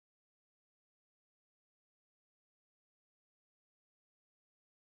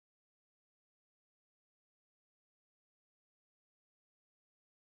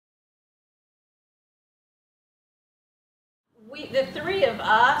The three of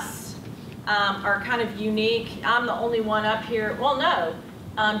us are kind of unique. I'm the only one up here. Well, no.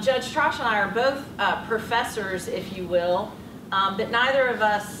 Judge Trosh and I are both professors, if you will, but neither of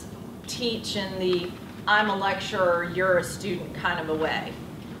us teach in the I'm a lecturer, you're a student kind of a way.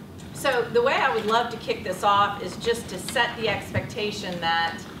 So the way I would love to kick this off is just to set the expectation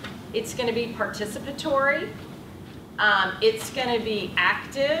that it's going to be participatory, it's going to be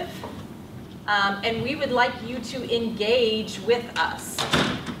active, and we would like you to engage with us.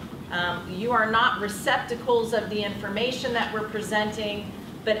 You are not receptacles of the information that we're presenting,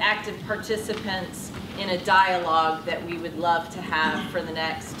 but active participants in a dialogue that we would love to have for the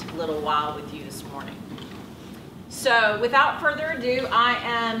next little while with you this morning. So without further ado, I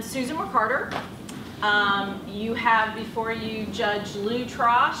am Susan McCarter. You have before you Judge Lou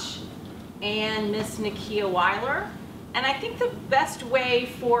Trosh and Miss Nakia Weiler. And I think the best way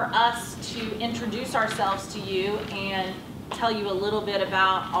for us to introduce ourselves to you and tell you a little bit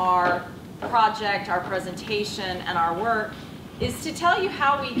about our project, our presentation, and our work is to tell you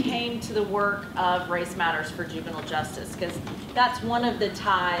how we came to the work of Race Matters for Juvenile Justice, because that's one of the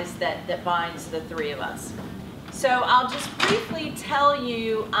ties that binds the three of us. So I'll just briefly tell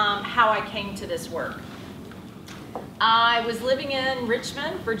you how I came to this work. I was living in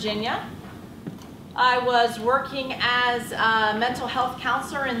Richmond, Virginia. I was working as a mental health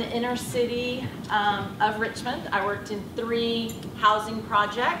counselor in the inner city of Richmond. I worked in 3 housing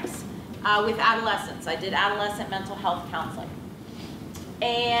projects with adolescents. I did adolescent mental health counseling.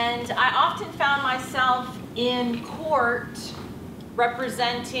 And I often found myself in court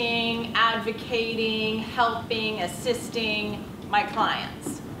representing, advocating, helping, assisting my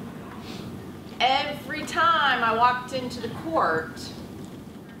clients. Every time I walked into the court,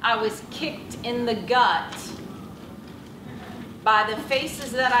 I was kicked in the gut by the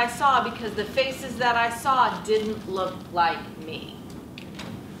faces that I saw, because the faces that I saw didn't look like me.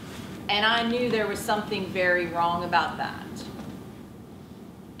 And I knew there was something very wrong about that.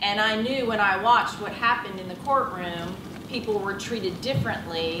 And I knew when I watched what happened in the courtroom, people were treated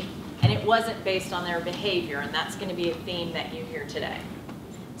differently, and it wasn't based on their behavior, and that's going to be a theme that you hear today.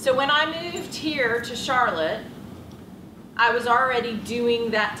 So when I moved here to Charlotte, I was already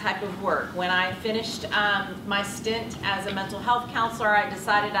doing that type of work. When I finished my stint as a mental health counselor, I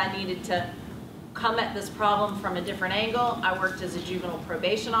decided I needed to come at this problem from a different angle. I worked as a juvenile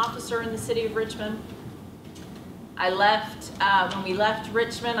probation officer in the city of Richmond. I left, when we left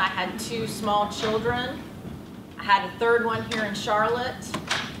Richmond, I had 2 small children. I had a 3rd one here in Charlotte.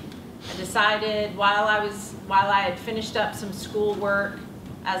 I decided while I had finished up some school work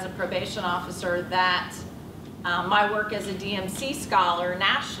as a probation officer that my work as a DMC scholar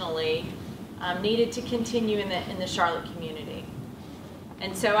nationally needed to continue in the Charlotte community.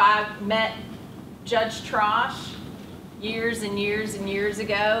 And so I met Judge Trosh years and years and years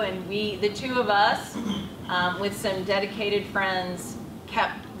ago, and the 2 of us, with some dedicated friends,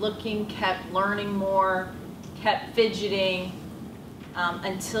 kept looking, kept learning more, kept fidgeting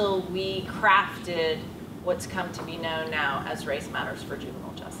until we crafted what's come to be known now as Race Matters for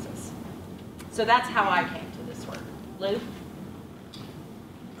Juvenile Justice. So that's how I came to this work. Lou?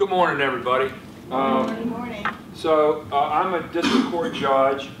 Good morning, everybody. Good morning. So I'm a district court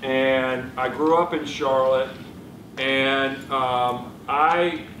judge, and I grew up in Charlotte, and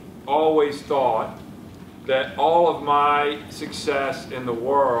I always thought that all of my success in the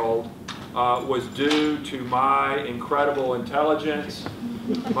world was due to my incredible intelligence,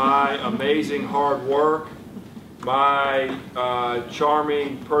 my amazing hard work, my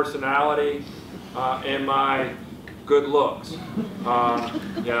charming personality, and my good looks.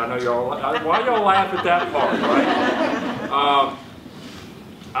 Yeah, I know y'all. Why y'all laugh at that part, right?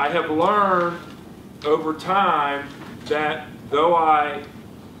 I have learned over time that though I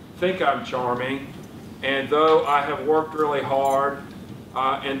think I'm charming, and though I have worked really hard,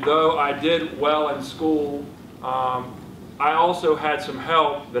 and though I did well in school, I also had some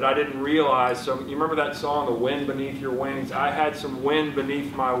help that I didn't realize. So you remember that song, The Wind Beneath Your Wings? I had some wind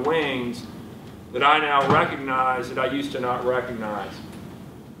beneath my wings that I now recognize that I used to not recognize.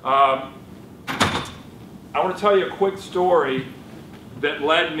 I want to tell you a quick story that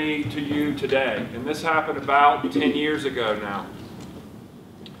led me to you today. And this happened about 10 years ago now.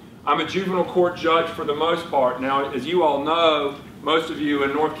 I'm a juvenile court judge for the most part. Now, as you all know, most of you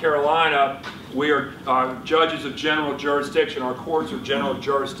in North Carolina, we are judges of general jurisdiction. Our courts are general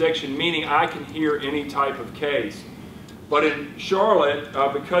jurisdiction, meaning I can hear any type of case. But in Charlotte,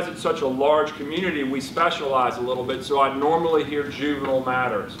 because it's such a large community, we specialize a little bit, so I normally hear juvenile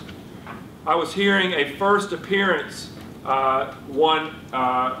matters. I was hearing a first appearance one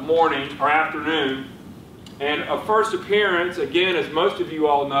morning or afternoon, And a first appearance, again, as most of you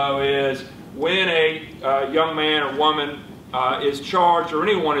all know, is when a young man or woman is charged, or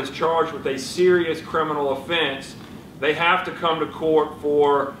anyone is charged with a serious criminal offense, they have to come to court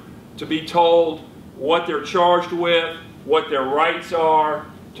to be told what they're charged with, what their rights are,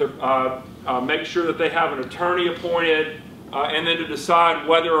 to make sure that they have an attorney appointed, and then to decide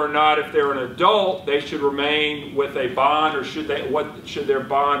whether or not, if they're an adult, they should remain with a bond, or what should their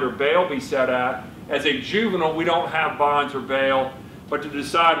bond or bail be set at. As a juvenile, we don't have bonds or bail, but to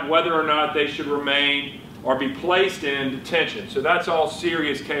decide whether or not they should remain or be placed in detention. So that's all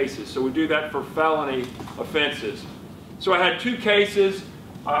serious cases. So we do that for felony offenses. So I had two cases,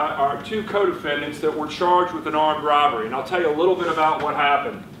 or two co-defendants that were charged with an armed robbery, and I'll tell you a little bit about what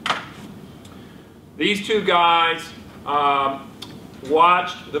happened. These two guys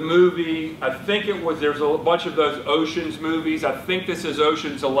watched the movie, I think it was, there's a bunch of those Oceans movies. I think this is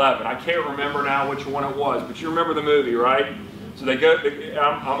Oceans 11. I can't remember now which one it was, but you remember the movie, right? So they go,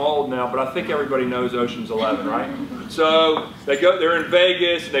 I'm old now, but I think everybody knows Oceans 11, right? So they're in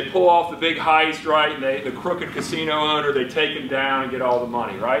Vegas, and they pull off the big heist, right? And the crooked casino owner, they take him down and get all the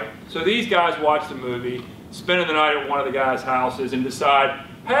money, right? So these guys watch the movie, spending the night at one of the guys' houses, and decide,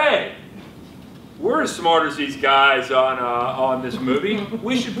 hey, we're as smart as these guys on this movie.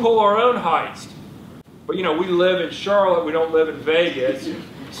 We should pull our own heist. But you know, we live in Charlotte, we don't live in Vegas,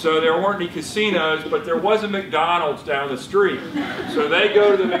 so there weren't any casinos, but there was a McDonald's down the street. So they go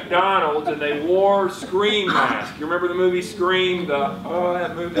to the McDonald's and they wore Scream masks. You remember the movie Scream? That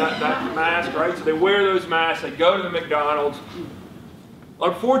mask, right? So they wear those masks, they go to the McDonald's.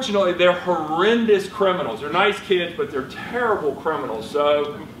 Unfortunately, they're horrendous criminals. They're nice kids, but they're terrible criminals.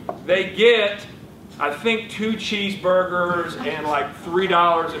 So they get, I think, 2 cheeseburgers and like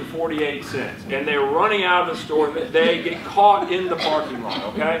 $3.48. And they're running out of the store. They get caught in the parking lot,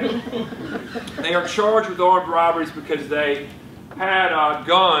 okay? They are charged with armed robberies because they had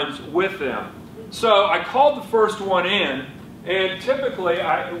guns with them. So I called the first one in, and typically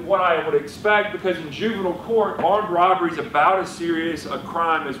what I would expect, because in juvenile court, armed robbery is about as serious a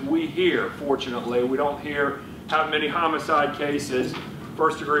crime as we hear, fortunately. We don't hear how many homicide cases,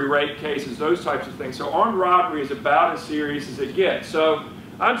 first-degree rape cases, those types of things. So armed robbery is about as serious as it gets. So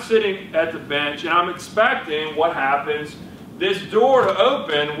I'm sitting at the bench, and I'm expecting what happens, this door to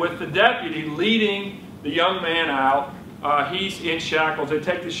open with the deputy leading the young man out. He's in shackles. They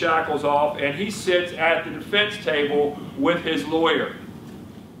take the shackles off, and he sits at the defense table with his lawyer.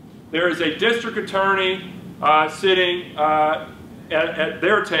 There is a district attorney sitting at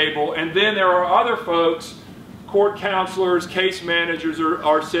their table, and then there are other folks, court counselors, case managers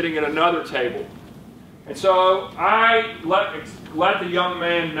are sitting at another table. And so I let the young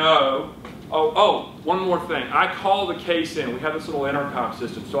man know, one more thing. I call the case in. We have this little intercom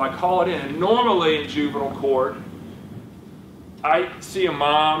system. So I call it in. And normally in juvenile court, I see a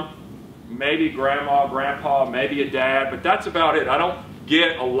mom, maybe grandma, grandpa, maybe a dad, but that's about it. I don't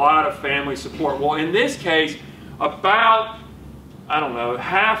get a lot of family support. Well, in this case, about, I don't know,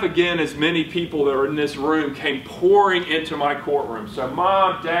 half again as many people that are in this room came pouring into my courtroom. So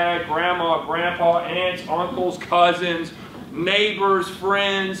mom, dad, grandma, grandpa, aunts, uncles, cousins, neighbors,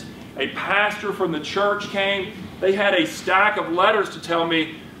 friends, a pastor from the church came. They had a stack of letters to tell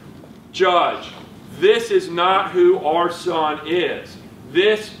me, Judge, this is not who our son is.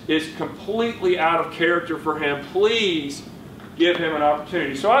 This is completely out of character for him. Please give him an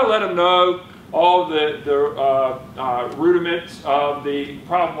opportunity. So I let him know all the rudiments of the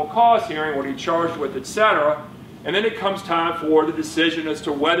probable cause hearing, what he's charged with, etc. And then it comes time for the decision as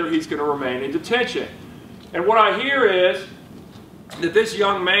to whether he's going to remain in detention. And what I hear is that this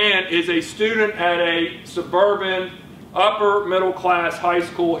young man is a student at a suburban upper middle class high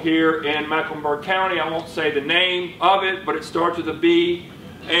school here in Mecklenburg County. I won't say the name of it, but it starts with a B.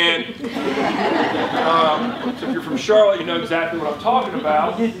 And so if you're from Charlotte, you know exactly what I'm talking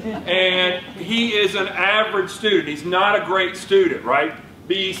about. And he is an average student. He's not a great student, right?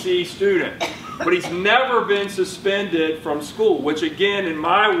 BC student. But he's never been suspended from school, which again, in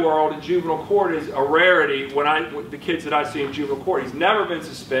my world, in juvenile court, is a rarity. With the kids that I see in juvenile court, he's never been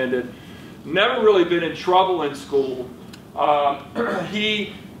suspended, never really been in trouble in school.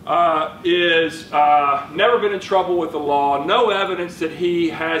 He is never been in trouble with the law, no evidence that he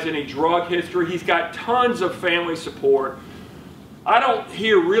has any drug history. He's got tons of family support. I don't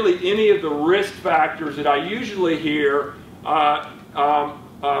hear really any of the risk factors that I usually hear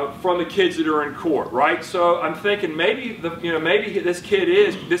from the kids that are in court, right? So I'm thinking maybe this kid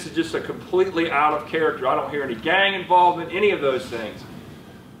is just a completely out of character. I don't hear any gang involvement, any of those things.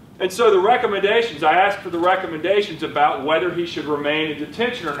 And so the recommendations, I asked for the recommendations about whether he should remain in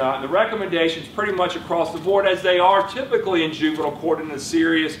detention or not. And the recommendations pretty much across the board, as they are typically in juvenile court in a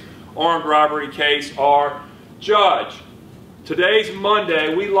serious armed robbery case, are, Judge, today's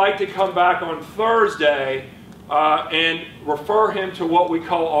Monday, we'd like to come back on Thursday and refer him to what we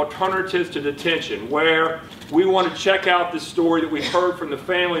call alternatives to detention, where we want to check out the story that we've heard from the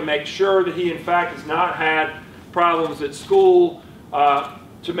family, make sure that he in fact has not had problems at school,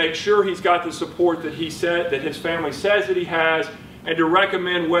 to make sure he's got the support that his family says that he has, and to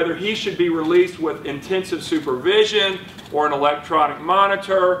recommend whether he should be released with intensive supervision or an electronic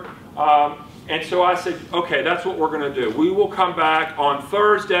monitor. And so I said, okay, that's what we're going to do. We will come back on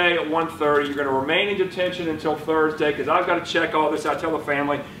Thursday at 1:30. You're going to remain in detention until Thursday because I've got to check all this out. I tell the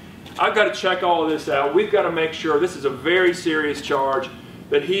family, I've got to check all of this out. We've got to make sure this is a very serious charge,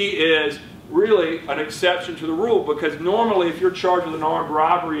 that he is really an exception to the rule, because normally if you're charged with an armed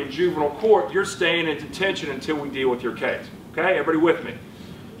robbery in juvenile court, you're staying in detention until we deal with your case. Okay, everybody with me?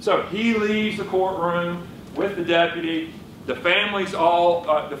 So he leaves the courtroom with the deputy. The family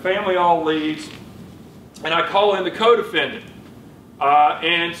all leaves, and I call in the co-defendant.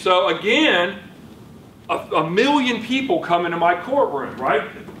 And so again, a million people come into my courtroom, right?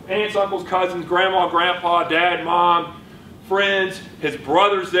 Aunts, uncles, cousins, grandma, grandpa, dad, mom, friends. His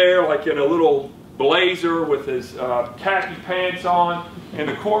brother's there, like in a little blazer with his khaki pants on in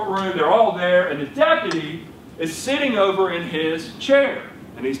the courtroom. They're all there, and the deputy is sitting over in his chair,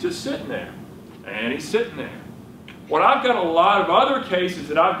 and he's just sitting there, and he's sitting there. Well, I've got a lot of other cases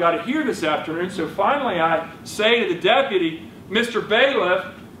that I've got to hear this afternoon, so finally I say to the deputy, Mr. Bailiff,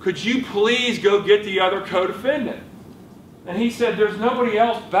 could you please go get the other co-defendant? And he said, there's nobody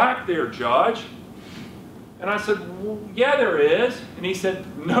else back there, Judge. And I said, well, yeah, there is. And he said,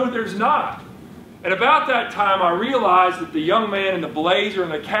 no, there's not. And about that time, I realized that the young man in the blazer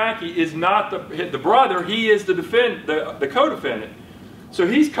and the khaki is not the brother. He is the co-defendant. So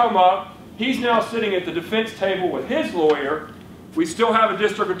he's come up. He's now sitting at the defense table with his lawyer. We still have a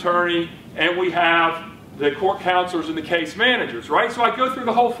district attorney, and we have the court counselors and the case managers, right? So I go through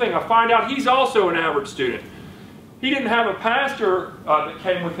the whole thing. I find out he's also an average student. He didn't have a pastor that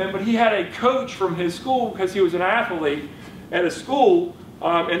came with him, but he had a coach from his school because he was an athlete at a school,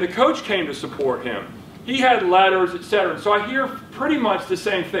 and the coach came to support him. He had letters, etc. So I hear pretty much the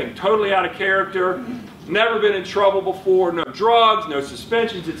same thing. Totally out of character, never been in trouble before, no drugs, no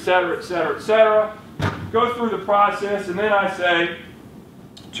suspensions, etc., etc., etc. Go through the process, and then I say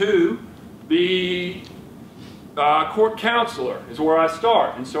to the court counselor is where I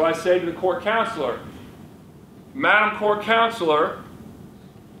start. And so I say to the court counselor, Madam Court Counselor,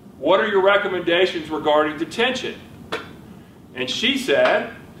 what are your recommendations regarding detention? And she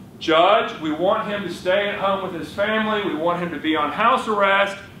said, Judge, we want him to stay at home with his family. We want him to be on house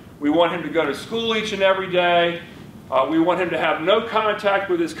arrest. We want him to go to school each and every day. We want him to have no contact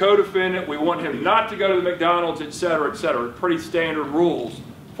with his co-defendant. We want him not to go to the McDonald's, etc., etc. Pretty standard rules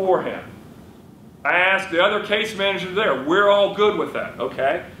for him. I asked the other case manager there, we're all good with that,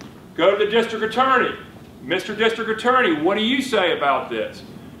 okay? Go to the district attorney. Mr. District Attorney, what do you say about this?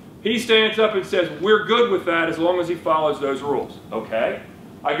 He stands up and says, we're good with that as long as he follows those rules. Okay.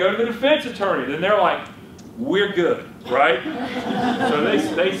 I go to the defense attorney, and they're like, we're good, right? So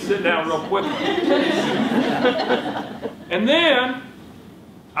they sit down real quickly. And then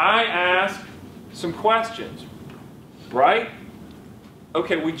I ask some questions, right?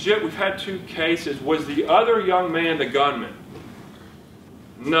 Okay, we've had two cases. Was the other young man the gunman?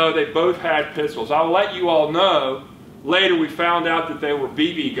 No, they both had pistols. I'll let you all know, later we found out that they were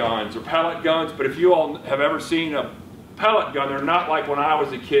BB guns or pellet guns, but if you all have ever seen a pellet gun, they're not like when I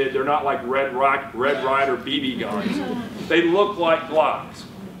was a kid, they're not like Red Ryder BB guns. They look like Glocks,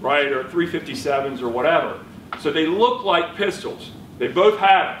 right, or 357s or whatever. So they look like pistols. They both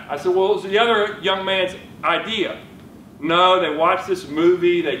had it. I said, well, it was the other young man's idea. No, they watched this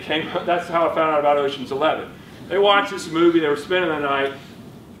movie, that's how I found out about Ocean's 11. They watched this movie, they were spending the night.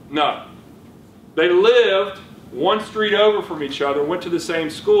 No. They lived one street over from each other, went to the same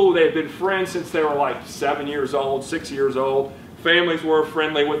school. They had been friends since they were like 7 years old, 6 years old. Families were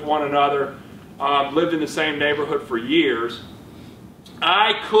friendly with one another, lived in the same neighborhood for years.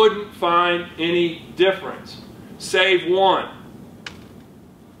 I couldn't find any difference, save one.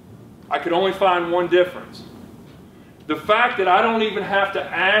 I could only find one difference. The fact that I don't even have to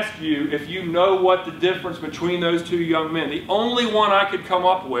ask you if you know what the difference between those two young men, the only one I could come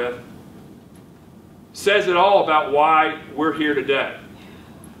up with, says it all about why we're here today.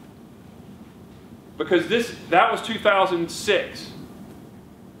 Because that was 2006.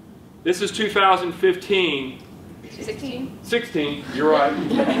 This is 2015, 16. 16, you're right.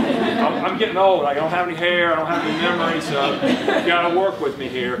 I'm getting old. I don't have any hair, I don't have any memory, so you got to work with me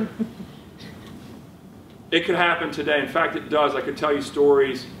here. It could happen today. In fact, it does. I could tell you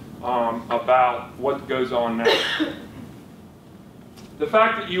stories about what goes on now. The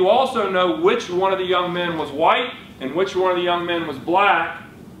fact that you also know which one of the young men was white and which one of the young men was black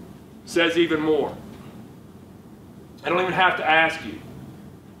says even more. I don't even have to ask you.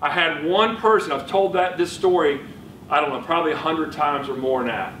 I had one person, I've told this story, I don't know, probably 100 times or more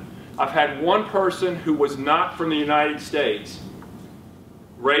now. I've had one person who was not from the United States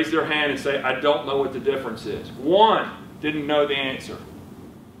raise their hand and say, I don't know what the difference is. One didn't know the answer.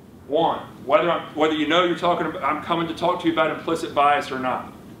 One. Whether you know you're talking about, I'm coming to talk to you about implicit bias or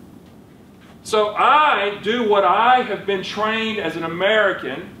not. So I do what I have been trained as an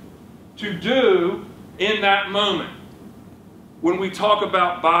American to do in that moment when we talk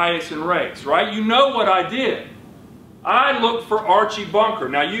about bias and race, right? You know what I did. I looked for Archie Bunker.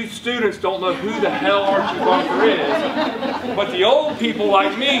 Now, you students don't know who the hell Archie Bunker is, but the old people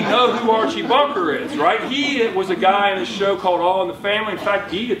like me know who Archie Bunker is, right? He was a guy in a show called All in the Family. In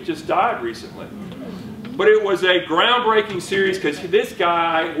fact, he had just died recently. But it was a groundbreaking series because this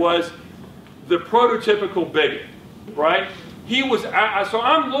guy was the prototypical bigot, right? He was, so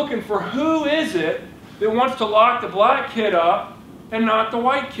I'm looking for who is it that wants to lock the black kid up and not the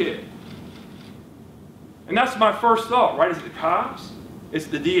white kid. And that's my first thought, right? Is it the cops? Is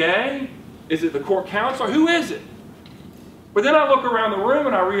it the DA? Is it the court counselor? Who is it? But then I look around the room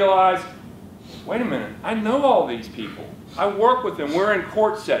and I realize, wait a minute, I know all these people. I work with them. We're in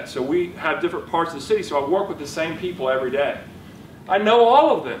court sets, so we have different parts of the city, so I work with the same people every day. I know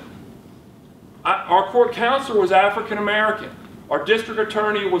all of them. Our court counselor was African American. Our district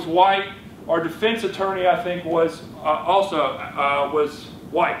attorney was white. Our defense attorney, I think, was was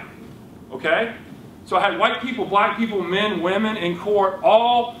white. Okay? So I had white people, black people, men, women in court,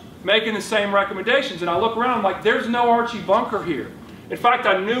 all making the same recommendations. And I look around, I'm like, there's no Archie Bunker here. In fact,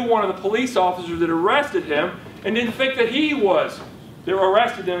 I knew one of the police officers that arrested him and didn't think that he was, they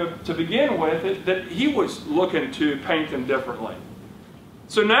arrested him to begin with, that he was looking to paint them differently.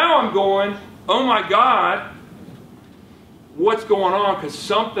 So now I'm going, oh my God, what's going on? Because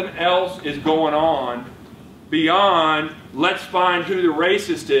something else is going on beyond, let's find who the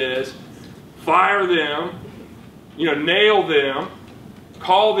racist is, fire them, nail them,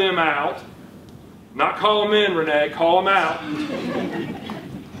 call them out, not call them in, Renee, call them out,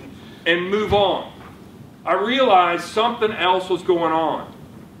 and move on. I realized something else was going on.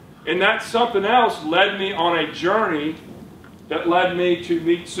 And that something else led me on a journey that led me to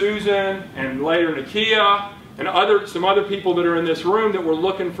meet Susan and later Nakia and some other people that are in this room that were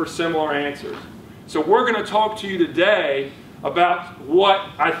looking for similar answers. So we're going to talk to you today about what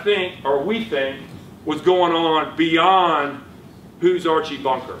I think, or we think, was going on beyond who's Archie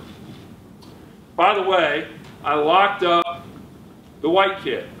Bunker. By the way, I locked up the white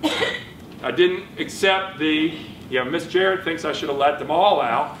kid. I didn't accept Miss Jarrett thinks I should have let them all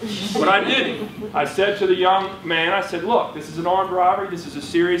out, but I didn't. I said to the young man, I said, look, this is an armed robbery, this is a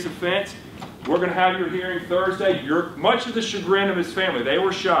serious offense. We're going to have your hearing Thursday. Much to the chagrin of his family, they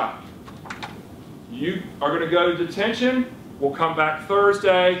were shocked. You are going to go to detention. We'll come back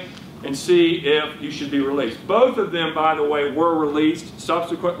Thursday and see if you should be released. Both of them, by the way, were released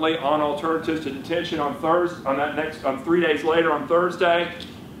subsequently on alternatives to detention on 3 days later on Thursday,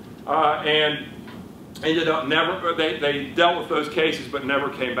 and ended up they dealt with those cases but never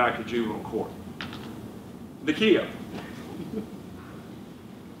came back to juvenile court. Nakia.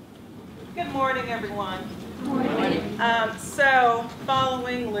 Good morning, everyone. Good morning. So,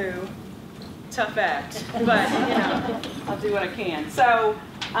 following Lou, tough act, but I'll do what I can. So,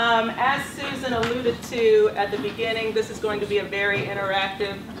 as Susan alluded to at the beginning, this is going to be a very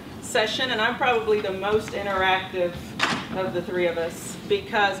interactive session, and I'm probably the most interactive of the three of us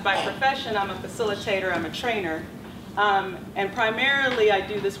because by profession I'm a facilitator, I'm a trainer, and primarily I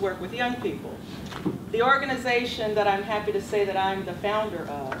do this work with young people. The organization that I'm happy to say that I'm the founder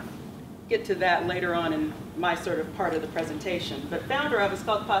of, get to that later on in my sort of part of the presentation, but founder of is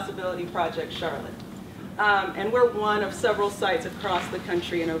called Possibility Project Charlotte. And we're one of several sites across the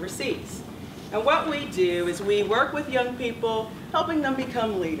country and overseas. And what we do is we work with young people, helping them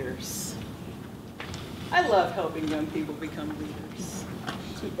become leaders. I love helping young people become leaders.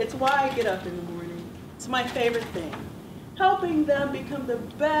 It's why I get up in the morning. It's my favorite thing. Helping them become the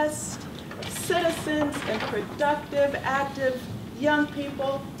best citizens and productive, active young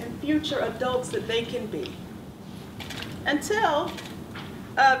people and future adults that they can be. Until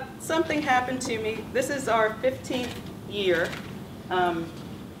something happened to me. This is our 15th year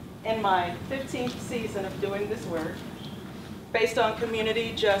in my 15th season of doing this work based on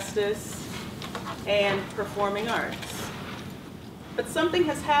community justice and performing arts. But something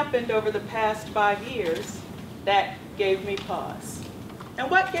has happened over the past 5 years that gave me pause. And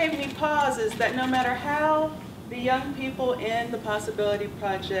what gave me pause is that no matter how the young people in the Possibility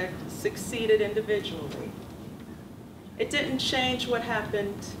Project succeeded individually, it didn't change what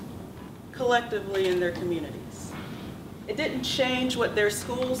happened collectively in their communities. It didn't change what their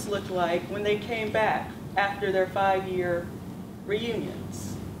schools looked like when they came back after their 5-year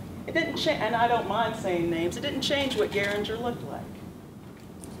reunions. It didn't change, and I don't mind saying names, it didn't change what Geringer looked like.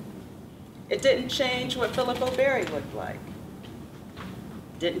 It didn't change what Philip O'Berry looked like.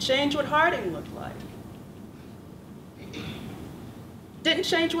 It didn't change what Harding looked like. Didn't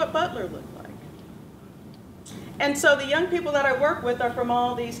change what Butler looked like. And so the young people that I work with are from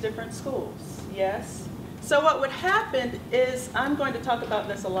all these different schools, yes? So what would happen is, I'm going to talk about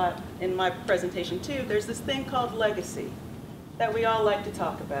this a lot in my presentation too, there's this thing called legacy that we all like to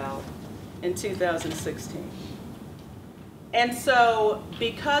talk about in 2016. And so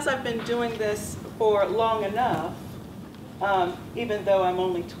because I've been doing this for long enough, even though I'm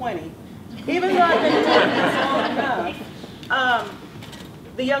only 20, even though I've been doing this long enough,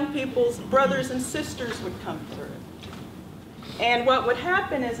 the young people's brothers and sisters would come through. And what would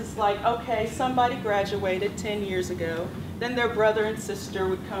happen is, it's like, okay, somebody graduated 10 years ago, then their brother and sister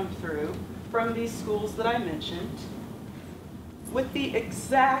would come through from these schools that I mentioned with the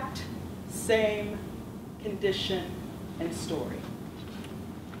exact same condition and story.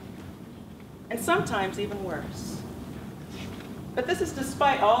 And sometimes even worse. But this is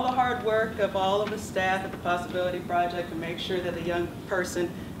despite all the hard work of all of the staff at the Possibility Project to make sure that the young person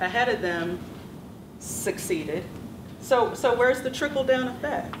ahead of them succeeded. So where's the trickle-down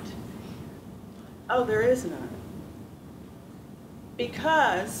effect? Oh, there is none.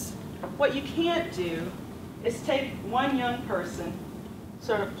 Because what you can't do is take one young person,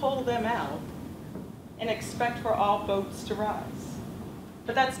 sort of pull them out, and expect for all boats to rise.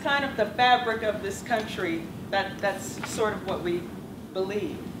 But that's kind of the fabric of this country. That's sort of what we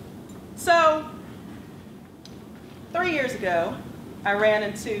believe. So 3 years ago, I ran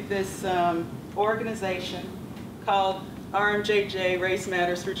into this organization called RMJJ, Race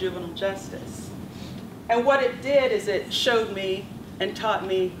Matters for Juvenile Justice. And what it did is it showed me and taught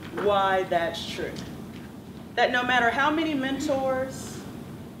me why that's true. That no matter how many mentors,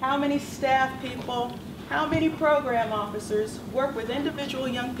 how many staff people, how many program officers work with individual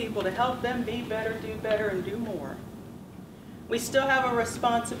young people to help them be better, and do more, we still have a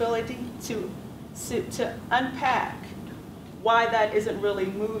responsibility to unpack why that isn't really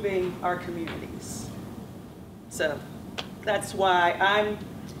moving our communities. So that's why I'm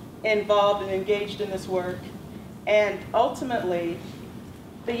involved and engaged in this work. And ultimately,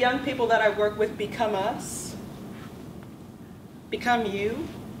 the young people that I work with become us, become you.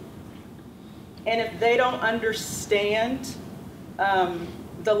 And if they don't understand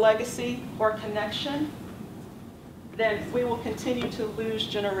the legacy or connection, then we will continue to lose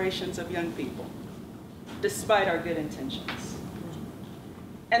generations of young people, despite our good intentions.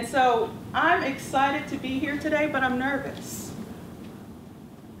 And so I'm excited to be here today, but I'm nervous.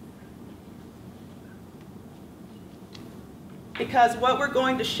 Because what we're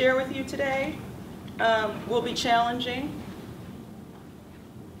going to share with you today will be challenging,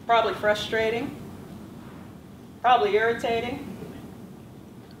 probably frustrating, probably irritating,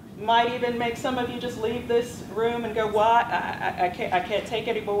 might even make some of you just leave this room and go, why? I can't take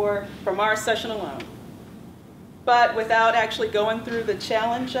any more from our session alone. But without actually going through the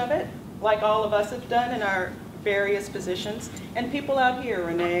challenge of it, like all of us have done in our various positions, and people out here,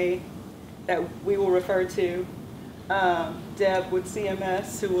 Renee, that we will refer to, Deb with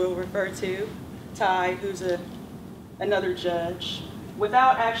CMS, who we'll refer to, Ty, who's another judge,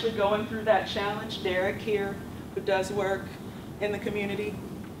 without actually going through that challenge, Derek here, who does work in the community,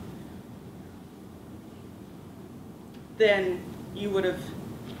 then you would have,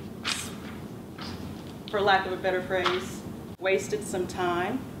 for lack of a better phrase, wasted some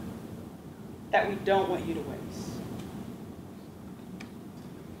time that we don't want you to waste.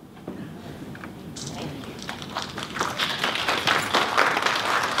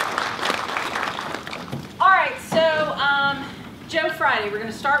 All right, so Joe Friday. We're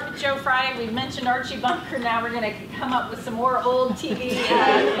going to start with Joe Friday. We've mentioned Archie Bunker. Now we're going to come up with some more old TV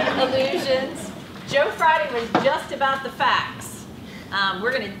illusions. Joe Friday was just about the facts.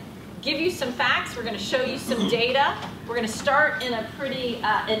 We're going to give you some facts. We're going to show you some data. We're going to start in a pretty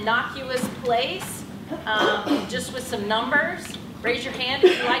innocuous place, just with some numbers. Raise your hand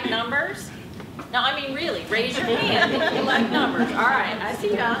if you like numbers. No, I mean really, raise your hand if you like numbers. All right, I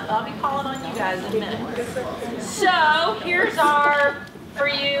see you. I'll be calling on you guys in a minute. So here's our, for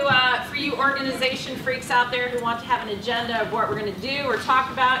you organization freaks out there who want to have an agenda of what we're going to do or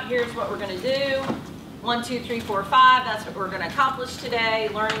talk about, here's what we're going to do. 1, 2, 3, 4, 5, that's what we're going to accomplish today.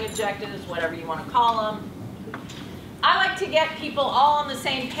 Learning objectives, whatever you want to call them. I like to get people all on the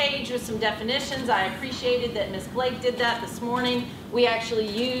same page with some definitions. I appreciated that Ms. Blake did that this morning. We actually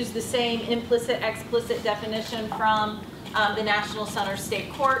used the same implicit, explicit definition from the National Center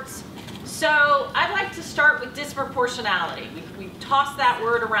State Courts. So I'd like to start with disproportionality. We've tossed that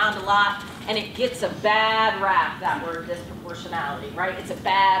word around a lot, and it gets a bad rap, that word disproportionality, right? It's a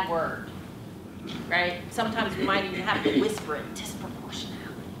bad word, right? Sometimes we might even have to whisper it, disproportionality.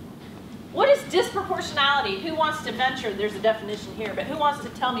 What is disproportionality? Who wants to venture? There's a definition here, but who wants to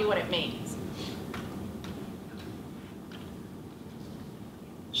tell me what it means?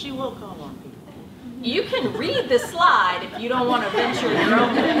 She will call on people. You can read the slide if you don't want to venture your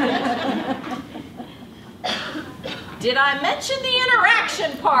own definition. Did I mention the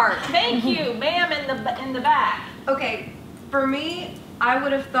interaction part? Thank you, ma'am, in the back. Okay, for me, I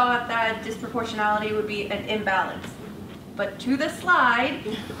would have thought that disproportionality would be an imbalance. But to the slide,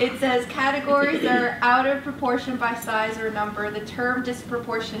 it says categories that are out of proportion by size or number. The term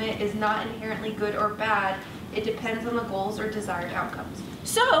disproportionate is not inherently good or bad. It depends on the goals or desired outcomes.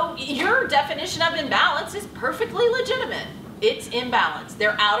 So your definition of imbalance is perfectly legitimate. It's imbalance.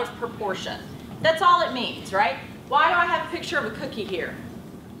 They're out of proportion. That's all it means, right? Why do I have a picture of a cookie here?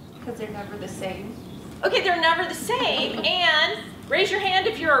 Because they're never the same. Okay, they're never the same. And raise your hand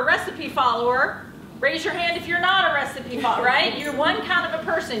if you're a recipe follower. Raise your hand if you're not a recipe follower, right? You're one kind of a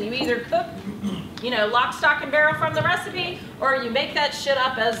person. You either cook, you know, lock, stock, and barrel from the recipe, or you make that shit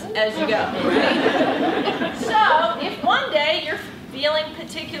up as you go, right? So if one day you're feeling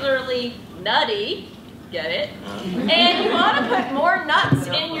particularly nutty, get it? And you want to put more nuts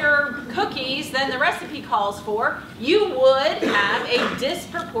in your cookies than the recipe calls for, you would have a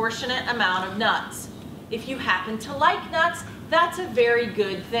disproportionate amount of nuts. If you happen to like nuts, that's a very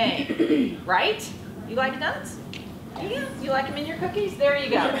good thing, right? You like nuts? Yeah, you like them in your cookies? There you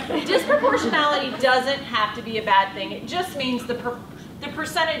go. Disproportionality doesn't have to be a bad thing. It just means the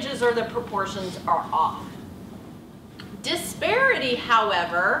percentages or the proportions are off. Disparity,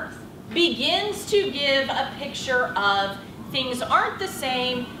 however, begins to give a picture of things aren't the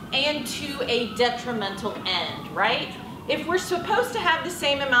same and to a detrimental end, right? If we're supposed to have the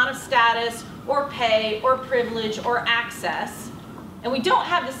same amount of status or pay or privilege or access, and we don't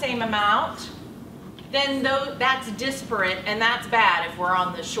have the same amount, then that's disparate and that's bad if we're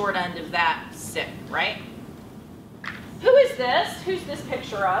on the short end of that stick, right? Who is this? Who's this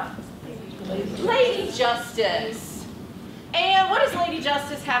picture of? Lady Justice. And what does Lady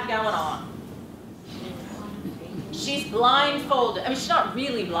Justice have going on? She's blindfolded. I mean, she's not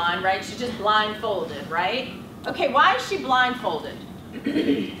really blind, right? She's just blindfolded, right? Okay, why is she blindfolded?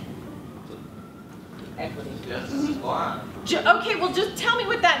 Equity. Justice is blind. Okay, well, just tell me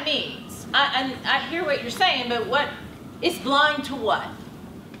what that means. I hear what you're saying, but what? It's blind to what?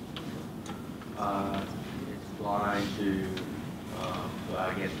 It's blind to, well,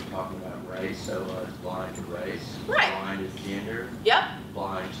 I guess we're talking about race, so it's blind to race. Right. Blind is gender. Yep.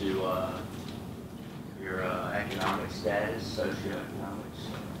 Blind to your economic status,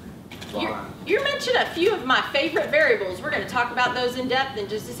 socioeconomics. Blind. You mentioned a few of my favorite variables. We're going to talk about those in depth in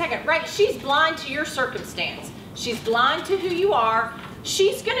just a second. Right, she's blind to your circumstance. She's blind to who you are.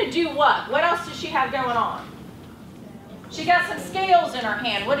 She's going to do what? What else does she have going on? She got some scales in her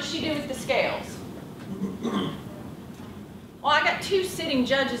hand. What does she do with the scales? Well, I got 2 sitting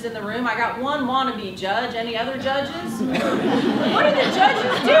judges in the room. I got 1 wannabe judge. Any other judges? What do the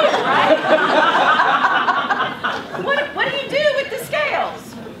judges do, right? What do you do with the scales?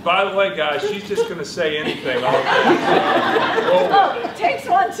 By the way, guys, she's just going to say anything. Oh, it takes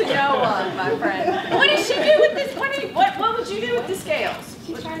one to know one, my friend. What does she do with this? What would you do with the scales?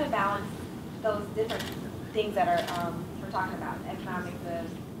 She's trying to balance those different things that are we're talking about, economic,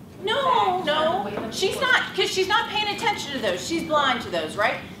 No, she's not, because she's not paying attention to those. She's blind to those,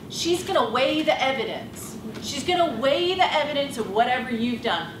 right? She's going to weigh the evidence. She's going to weigh the evidence of whatever you've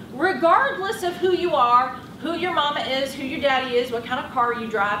done, regardless of who you are, who your mama is, who your daddy is, what kind of car you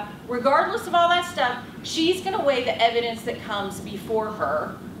drive, regardless of all that stuff, she's going to weigh the evidence that comes before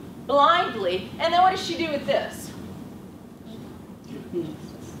her blindly. And then what does she do with this?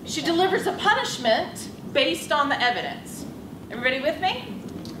 She delivers a punishment based on the evidence. Everybody with me?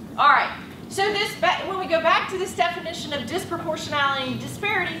 All right. So when we go back to this definition of disproportionality and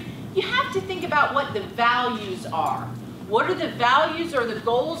disparity, you have to think about what the values are. What are the values or the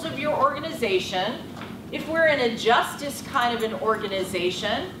goals of your organization? If we're in a justice kind of an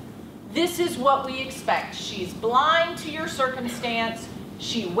organization, this is what we expect. She's blind to your circumstance,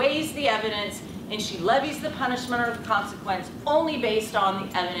 she weighs the evidence, and she levies the punishment or the consequence only based on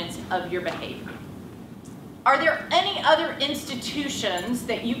the evidence of your behavior. Are there any other institutions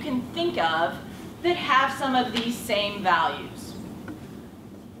that you can think of that have some of these same values?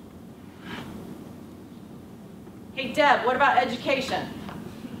 Hey Deb, what about education?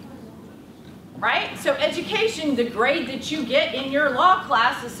 Right? So education, the grade that you get in your law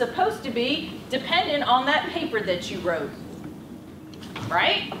class is supposed to be dependent on that paper that you wrote.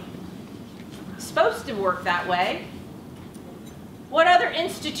 Right? It's supposed to work that way. What other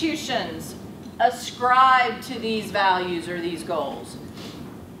institutions ascribe to these values or these goals?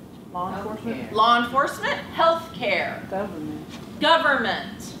 Law enforcement. Law enforcement, healthcare,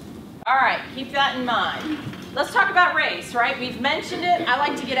 government. All right, keep that in mind. Let's talk about race, right? We've mentioned it. I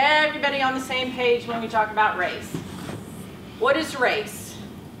like to get everybody on the same page when we talk about race. What is race?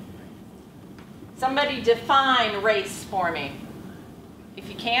 Somebody define race for me. If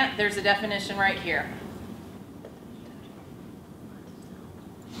you can't, there's a definition right here.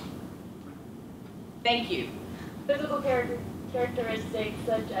 Thank you. Physical characteristics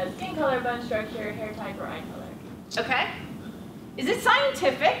such as skin color, bone structure, hair type, or eye color. Okay. Is it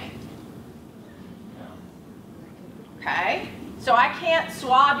scientific? Okay. So I can't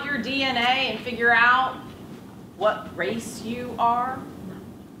swab your DNA and figure out what race you are?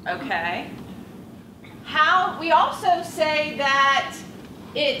 Okay. We also say that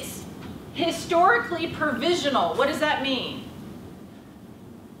it's historically provisional. What does that mean?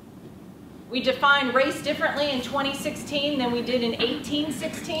 We define race differently in 2016 than we did in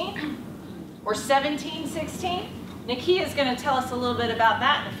 1816 or 1716. Nakia is going to tell us a little bit about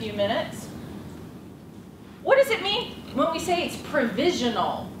that in a few minutes. What does it mean when we say it's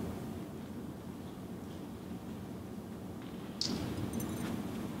provisional?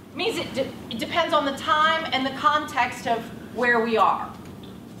 It means it depends on the time and the context of where we are.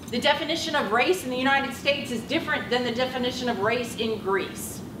 The definition of race in the United States is different than the definition of race in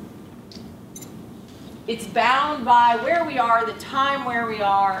Greece. It's bound by where we are, the time where we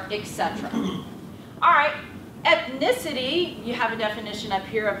are, etc. All right, ethnicity, you have a definition up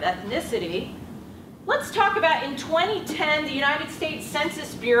here of ethnicity. Let's talk about in 2010, the United States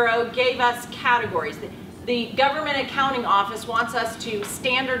Census Bureau gave us categories. The Government Accounting Office wants us to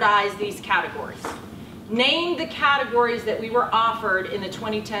standardize these categories. Name the categories that we were offered in the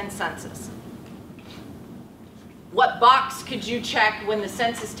 2010 census. What box could you check when the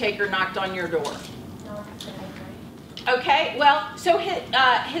census taker knocked on your door? Okay, well, so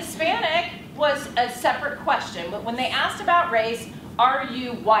Hispanic was a separate question, but when they asked about race, are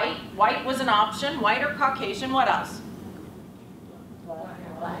you white? White was an option. White or Caucasian, what else?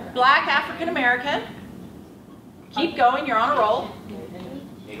 Black, African American. Keep going, you're on a roll.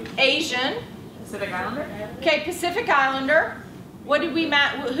 Asian. Pacific Islander. Okay, Pacific Islander. What did we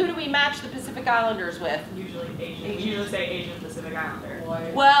who do we match the Pacific Islanders with? Usually Asian. We usually say Asian Pacific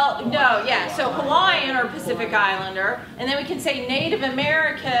Islander. Well, no, yeah, so Hawaiian or Pacific Islander, and then we can say Native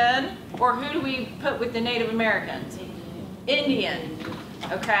American, or who do we put with the Native Americans? Indian,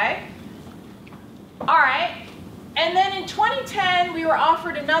 okay? All right, and then in 2010, we were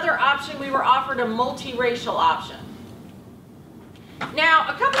offered another option. We were offered a multiracial option. Now,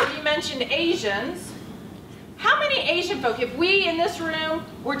 a couple of you mentioned Asians. How many Asian folk, if we in this room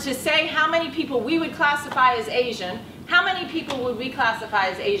were to say how many people we would classify as Asian, how many people would we classify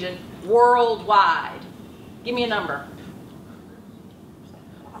as Asian worldwide? Give me a number.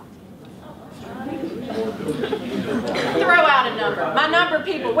 Throw out a number. My number of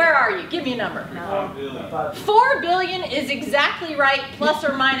people, where are you? Give me a number. 4 billion is exactly right, plus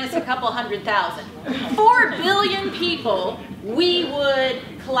or minus a couple 100,000. 4 billion people we would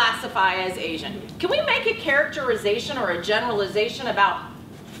classify as Asian. Can we make a characterization or a generalization about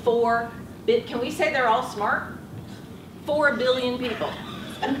 4 billion? Can we say they're all smart? 4 billion people.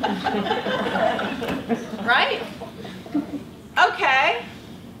 Right? Okay.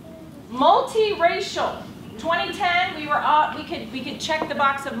 Multiracial. 2010, we could check the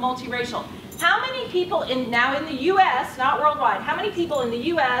box of multiracial. How many people now in the U.S., not worldwide, how many people in the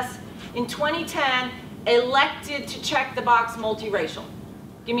U.S. in 2010 elected to check the box multiracial?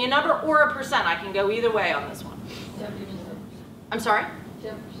 Give me a number or a percent. I can go either way on this one. 70%. I'm sorry?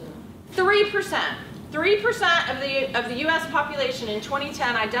 3%. 3% of the U.S. population in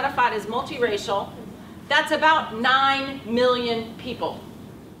 2010 identified as multiracial. That's about 9 million people.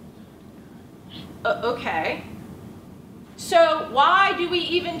 Okay. So why do we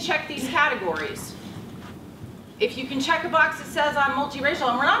even check these categories? if you can check a box that says I'm multiracial,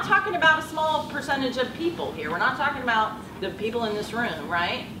 and we're not talking about a small percentage of people here, we're not talking about the people in this room,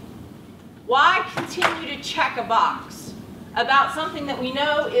 right? Why continue to check a box about something that we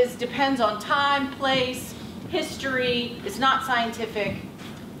know depends on time, place, history, it's not scientific?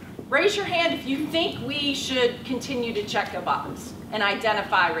 Raise your hand if you think we should continue to check a box and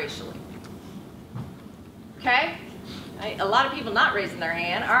identify racially. Okay? A lot of people not raising their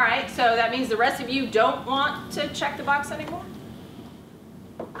hand. All right, so that means the rest of you don't want to check the box anymore?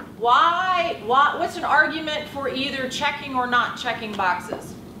 Why? What's an argument for either checking or not checking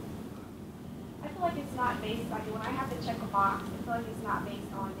boxes? I feel like it's not based, like when I have to check a box, I feel like it's not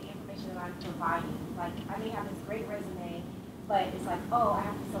based on the information that I'm providing. Like I may have this great resume, but it's like, oh, I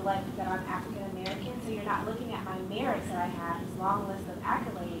have to select that I'm African American, so you're not looking at my merits that I have, this long list of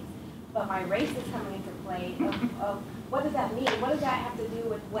accolades, but my race is coming into play of what does that mean? What does that have to do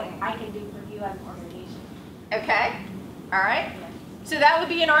with what I can do for you as an organization? Okay, all right. So that would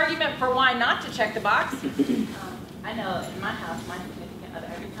be an argument for why not to check the box. I know in my house, my significant other,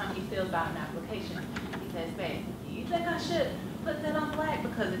 every time he fills out an application, he says, babe, you think I should put that on black?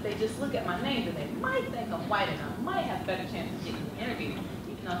 Because if they just look at my name, then they might think I'm white and I might have a better chance of getting the interview,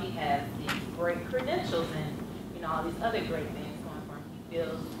 even though he has these great credentials and, you know, all these other great things going for him. He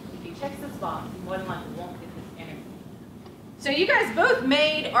feels if he checks this box, he more than likely won't get this interview. So you guys both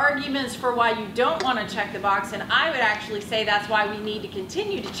made arguments for why you don't want to check the box, and I would actually say that's why we need to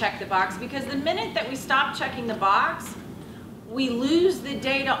continue to check the box, because the minute that we stop checking the box, we lose the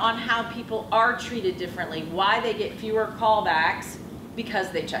data on how people are treated differently, why they get fewer callbacks because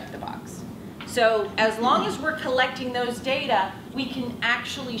they check the box. So as long as we're collecting those data, we can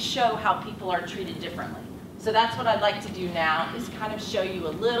actually show how people are treated differently. So that's what I'd like to do now, is kind of show you a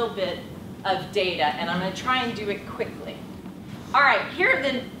little bit of data, and I'm going to try and do it quickly. All right, here are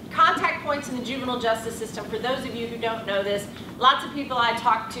the contact points in the juvenile justice system. For those of you who don't know this, lots of people I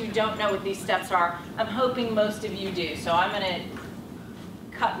talk to don't know what these steps are. I'm hoping most of you do, so I'm going to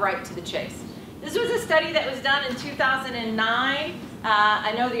cut right to the chase. This was a study that was done in 2009.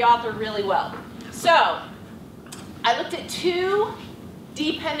 I know the author really well. So I looked at two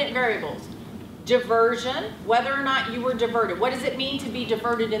dependent variables. Diversion, whether or not you were diverted. What does it mean to be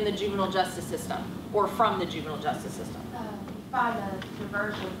diverted in the juvenile justice system or from the juvenile justice system? Find a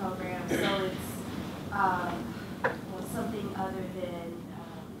diversion program, so it's well, something other than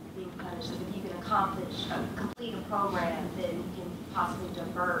being punished. If you can complete a program, then you can possibly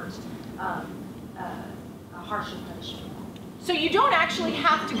divert a harsher punishment. So you don't actually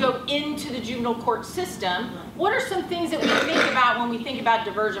have to go into the juvenile court system. What are some things that we think about when we think about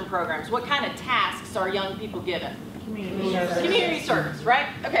diversion programs? What kind of tasks are young people given? Community service, right?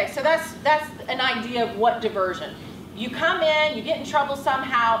 Okay, so that's an idea of what diversion. You come in, you get in trouble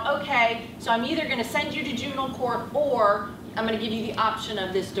somehow, okay, so I'm either going to send you to juvenile court or I'm going to give you the option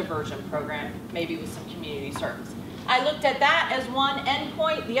of this diversion program, maybe with some community service. I looked at that as one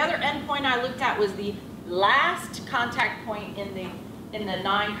endpoint. The other endpoint I looked at was the last contact point in the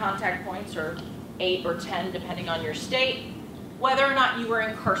 9 contact points, or 8 or 10 depending on your state, whether or not you were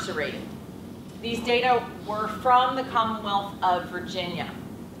incarcerated. These data were from the Commonwealth of Virginia.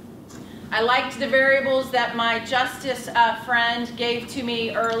 I liked the variables that my justice friend gave to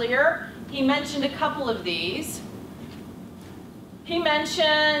me earlier. He mentioned a couple of these. He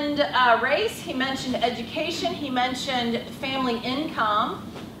mentioned race, he mentioned education, he mentioned family income.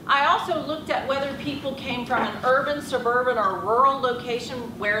 I also looked at whether people came from an urban, suburban, or rural location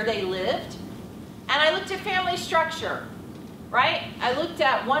where they lived. And I looked at family structure, right? I looked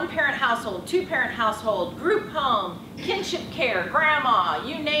at 1-parent household, 2-parent household, group home, kinship care, grandma,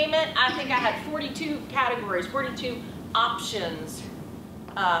 you name it. I think I had 42 categories, 42 options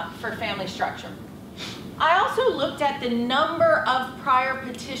for family structure. I also looked at the number of prior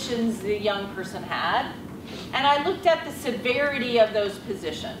petitions the young person had, and I looked at the severity of those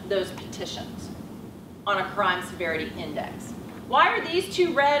petitions on a crime severity index. Why are these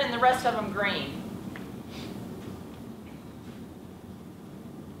 2 red and the rest of them green?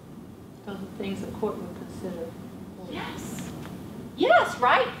 Those are things the court would consider. Yes. Yes,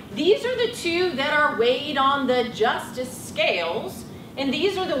 right? These are the 2 that are weighed on the justice scales, and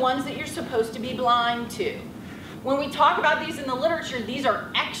these are the ones that you're supposed to be blind to. When we talk about these in the literature, these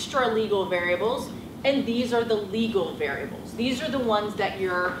are extra legal variables, and these are the legal variables. These are the ones that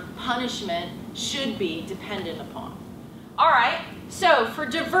your punishment should be dependent upon. All right, so for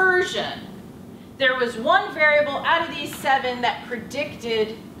diversion, there was 1 variable out of these 7 that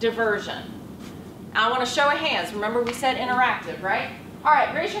predicted diversion. I want to show of hands. Remember we said interactive, right? All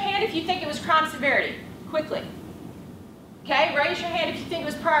right, raise your hand if you think it was crime severity, quickly. Okay, raise your hand if you think it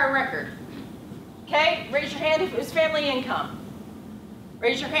was prior record. Okay, raise your hand if it was family income.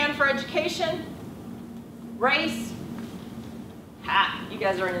 Raise your hand for education, race. Ha, you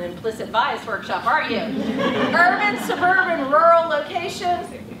guys are in an implicit bias workshop, aren't you? Urban, suburban, rural location,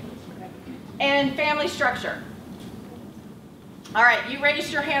 and family structure. All right, you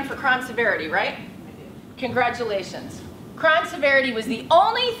raised your hand for crime severity, right? Congratulations. Crime severity was the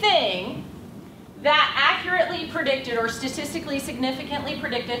only thing that accurately predicted or statistically significantly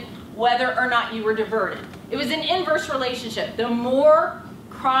predicted whether or not you were diverted. It was an inverse relationship. The more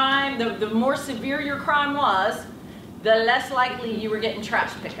crime, the more severe your crime was, the less likely you were getting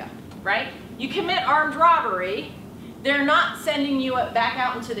trash pickup, right? You commit armed robbery, they're not sending you back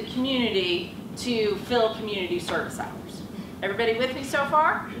out into the community to fill community service hours. Everybody with me so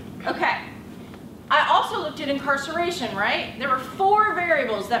far? Okay. I also looked at incarceration, right? There were 4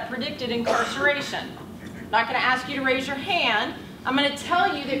 variables that predicted incarceration. I'm not going to ask you to raise your hand. I'm going to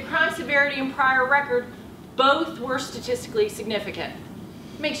tell you that crime severity and prior record both were statistically significant.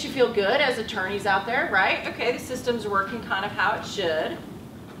 Makes you feel good as attorneys out there, right? Okay, the system's working kind of how it should.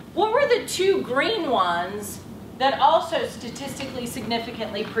 What were the 2 green ones that also statistically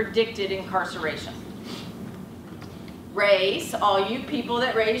significantly predicted incarceration? Race, all you people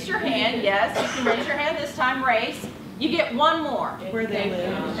that raised your hand, yes, you can raise your hand this time, race. You get 1 more. Where they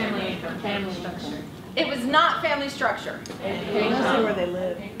live. Family structure. It was not family structure. Education. Where they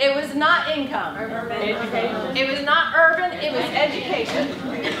live. It was not income. Education. It was not urban, it was education.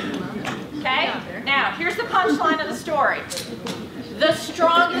 Okay? Now, here's the punchline of the story. The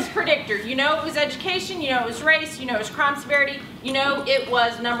strongest predictor. You know it was education, you know it was race, you know it was crime severity, you know it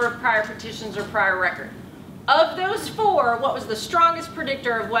was number of prior petitions or prior record. Of those 4, what was the strongest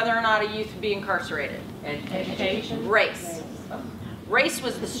predictor of whether or not a youth would be incarcerated? Education. Race. Race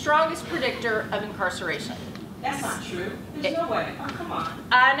was the strongest predictor of incarceration. That's not true. There's no way. Oh, come on.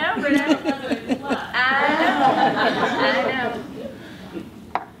 I know, but I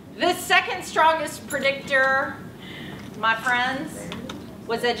know. The second strongest predictor, my friends,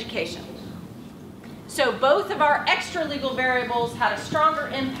 was education. So both of our extra legal variables had a stronger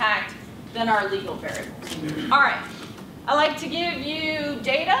impact than our legal variables. All right. I like to give you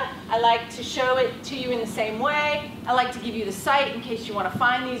data. I like to show it to you in the same way. I like to give you the site in case you want to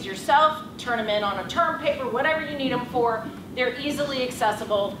find these yourself, turn them in on a term paper, whatever you need them for. They're easily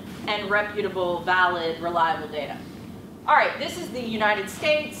accessible and reputable, valid, reliable data. All right, this is the United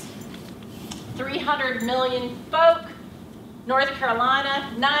States, 300 million folk. North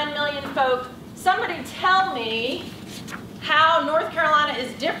Carolina, 9 million folk. Somebody tell me how North Carolina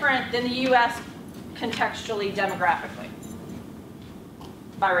is different than the U.S. contextually, demographically,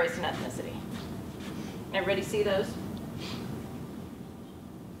 by race and ethnicity. Everybody see those?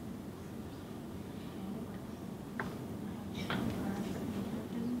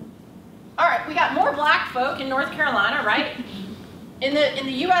 All right, we got more black folk in North Carolina, right? In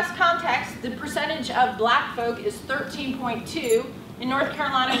the U.S. context, the percentage of black folk is 13.2. In North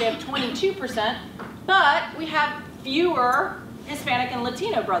Carolina, we have 22%, but we have fewer Hispanic and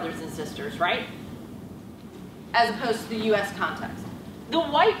Latino brothers and sisters, right? As opposed to the U.S. context. The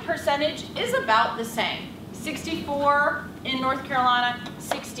white percentage is about the same. 64 in North Carolina,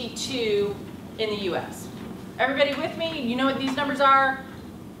 62 in the U.S. Everybody with me? You know what these numbers are?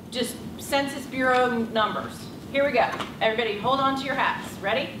 Just Census Bureau numbers. Here we go. Everybody hold on to your hats.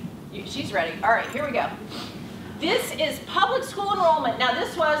 Ready? She's ready. All right, here we go. This is public school enrollment. Now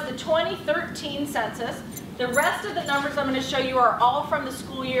this was the 2013 census. The rest of the numbers I'm going to show you are all from the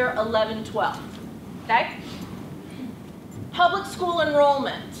school year 11-12. Okay? Public school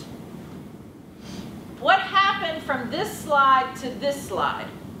enrollment. What happened from this slide to this slide?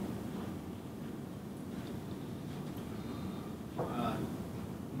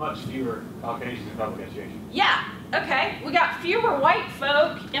 Much fewer Caucasians in public education. Yeah, okay. We got fewer white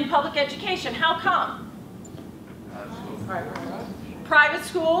folk in public education. How come? Private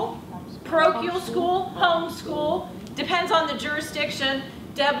school, parochial school, home school. Depends on the jurisdiction.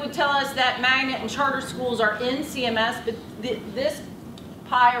 Deb would tell us that magnet and charter schools are in CMS, but this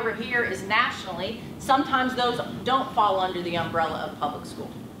pie over here is nationally. Sometimes those don't fall under the umbrella of public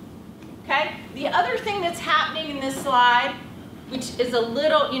school. Okay? The other thing that's happening in this slide, which is a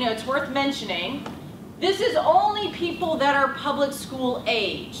little, it's worth mentioning, this is only people that are public school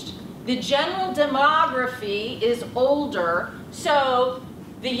aged. The general demography is older, so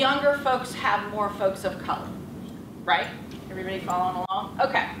the younger folks have more folks of color, right? Everybody following along?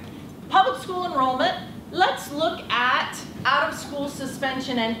 Okay. Public school enrollment, let's look at out-of-school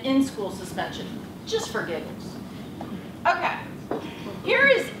suspension and in-school suspension, just for giggles. Okay. Here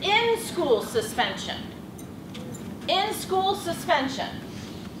is in-school suspension. In-school suspension.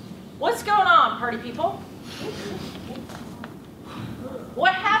 What's going on, party people?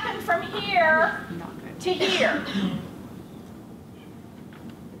 What happened from here to here?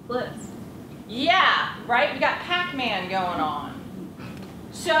 Bliss. Yeah, right? We got Pac-Man going on.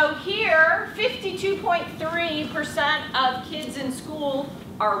 So here, 52.3% of kids in school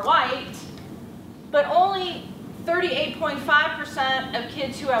are white, but only 38.5% of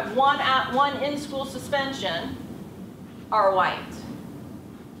kids who have one in-school suspension are white.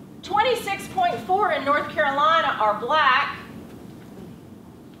 26.4% in North Carolina are black,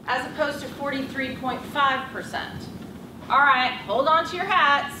 as opposed to 43.5%. All right, hold on to your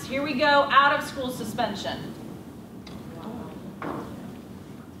hats. Here we go, out of school suspension.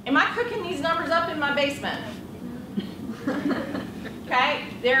 Am I cooking these numbers up in my basement? Okay,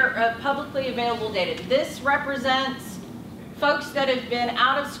 they're publicly available data. This represents folks that have been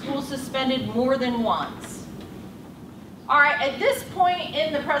out of school suspended more than once. All right, at this point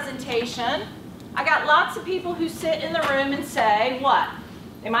in the presentation, I got lots of people who sit in the room and say, what?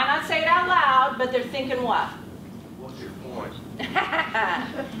 They might not say it out loud, but they're thinking what? What's your point?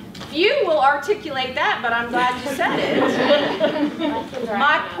 Few will articulate that, but I'm glad you said it.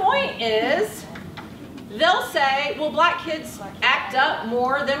 My point is, they'll say, well, black kids act up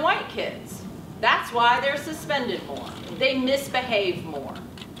more than white kids. That's why they're suspended more. They misbehave more,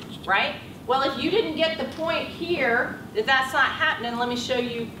 right? Well, if you didn't get the point here that that's not happening, let me show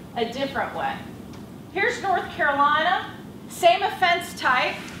you a different way. Here's North Carolina, same offense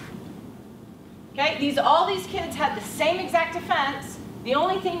type. Okay, all these kids had the same exact offense. The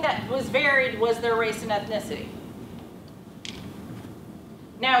only thing that was varied was their race and ethnicity.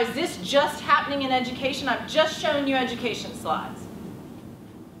 Now, is this just happening in education? I've just shown you education slides.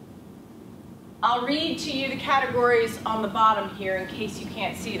 I'll read to you the categories on the bottom here in case you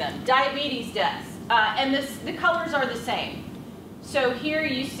can't see them. Diabetes deaths, and the colors are the same. So here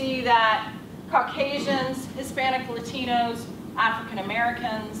you see that Caucasians, Hispanic, Latinos, African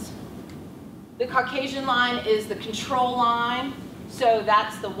Americans. The Caucasian line is the control line, so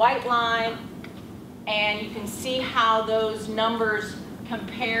that's the white line, and you can see how those numbers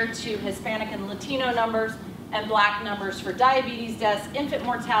compare to Hispanic and Latino numbers and black numbers for diabetes deaths, infant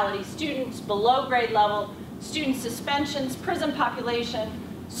mortality, students below grade level, student suspensions, prison population,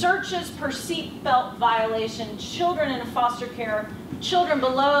 searches per seatbelt violation, children in foster care, children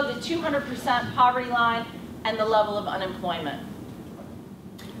below the 200% poverty line, and the level of unemployment.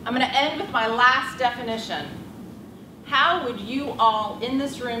 I'm going to end with my last definition. How would you all in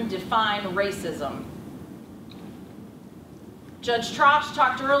this room define racism? Judge Trosh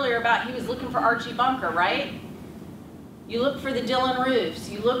talked earlier about he was looking for Archie Bunker, right? You look for the Dylan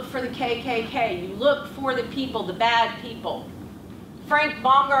Roofs, you look for the KKK, you look for the people, the bad people. Frank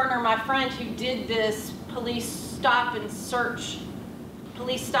Baumgartner, my friend who did this police stop and search,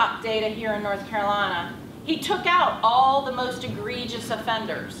 police stop data here in North Carolina, he took out all the most egregious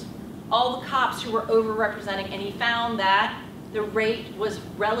offenders, all the cops who were overrepresenting, and he found that the rate was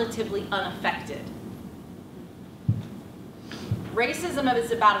relatively unaffected. Racism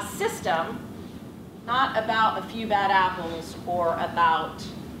is about a system, not about a few bad apples or about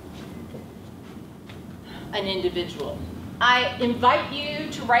an individual. I invite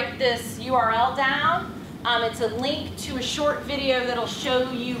you to write this URL down. It's a link to a short video that'll show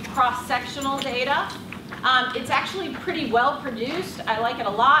you cross-sectional data. It's actually pretty well produced. I like it a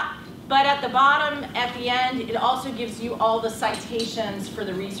lot. But at the bottom, at the end, it also gives you all the citations for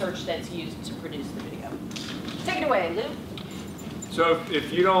the research that's used to produce the video. Take it away, Lou. So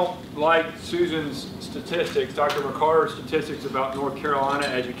if you don't like Susan's statistics, Dr. McCarter's statistics about North Carolina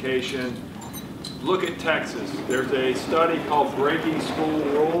education, look at Texas. There's a study called Breaking School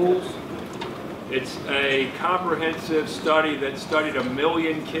Rules. It's a comprehensive study that studied 1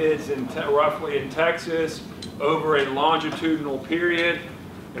 million kids roughly in Texas over a longitudinal period.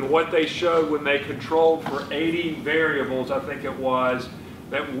 And what they showed when they controlled for 80 variables, I think it was,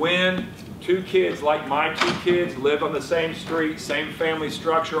 that when two kids, like my two kids, live on the same street, same family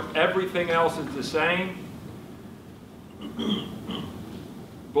structure, everything else is the same.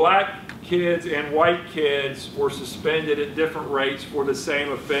 Black kids and white kids were suspended at different rates for the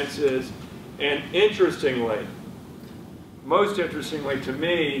same offenses. And interestingly, most interestingly to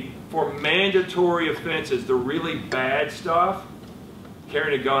me, for mandatory offenses, the really bad stuff,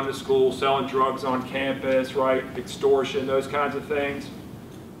 carrying a gun to school, selling drugs on campus, right, extortion, those kinds of things,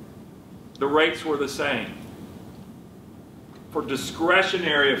 the rates were the same. For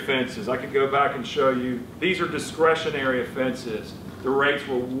discretionary offenses, I could go back and show you, these are discretionary offenses. The rates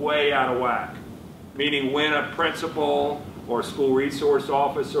were way out of whack. Meaning when a principal or a school resource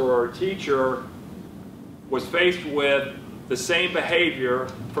officer or a teacher was faced with the same behavior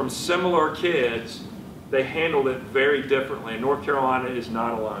from similar kids, they handled it very differently. And North Carolina is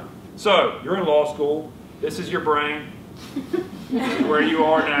not alone. So, you're in law school. This is your brain. This is where you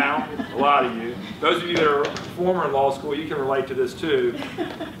are now, a lot of you. Those of you that are former in law school, you can relate to this too.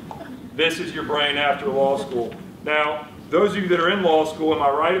 This is your brain after law school. Now, those of you that are in law school, am I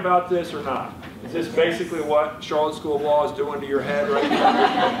right about this or not? Is this basically what Charlotte School of Law is doing to your head right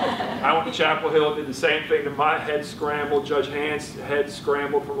now? I went to Chapel Hill, did the same thing to my head scrambled. Judge Hand's head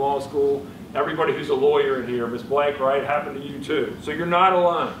scrambled from law school. Everybody who's a lawyer in here, Ms. Blake, right, happened to you too. So you're not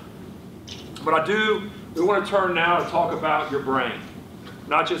alone. But we want to turn now to talk about your brain.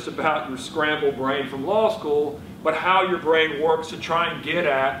 Not just about your scrambled brain from law school, but how your brain works to try and get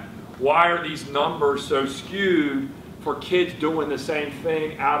at why are these numbers so skewed for kids doing the same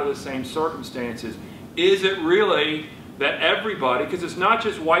thing out of the same circumstances. Is it really that everybody, because it's not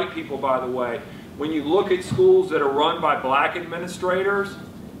just white people, by the way, when you look at schools that are run by black administrators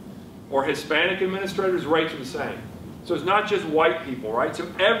or Hispanic administrators, rates are the same. So it's not just white people, right? So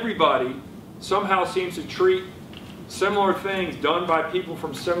everybody somehow seems to treat similar things done by people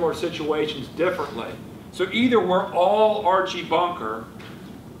from similar situations differently. So either we're all Archie Bunker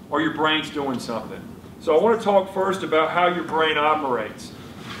or your brain's doing something. So I want to talk first about how your brain operates.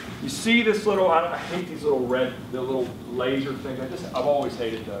 You see this little, I hate these little red, the little laser things. I've always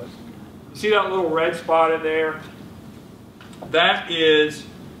hated those. You see that little red spot in there? That is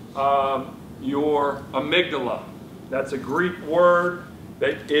your amygdala. That's a Greek word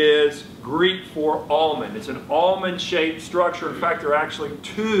that is Greek for almond. It's an almond-shaped structure. In fact, there are actually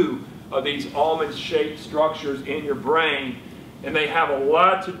two of these almond-shaped structures in your brain, and they have a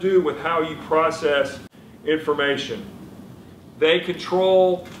lot to do with how you process information. They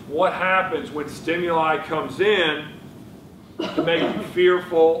control what happens when stimuli comes in to make you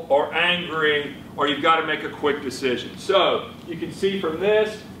fearful or angry, or you've got to make a quick decision. So you can see from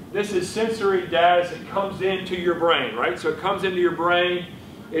this, this is sensory data that comes into your brain, right? So it comes into your brain.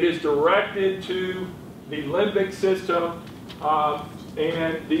 It is directed to the limbic system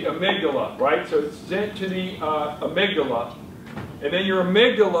and the amygdala, right? So it's sent to the amygdala. And then your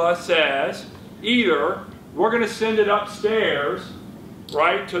amygdala says, either we're going to send it upstairs,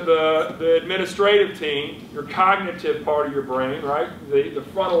 right, to the administrative team, your cognitive part of your brain, right, the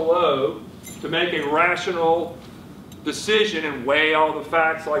frontal lobe, to make a rational decision and weigh all the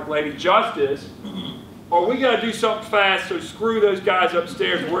facts like Lady Justice, or we got to do something fast, so screw those guys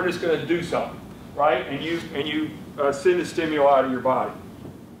upstairs, we're just going to do something, right, and you send a stimuli to your body.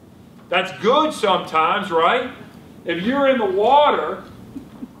 That's good sometimes, right? If you're in the water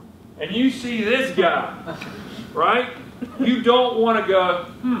and you see this guy, right, you don't want to go,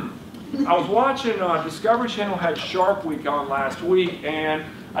 I was watching Discovery Channel had Shark Week on last week, and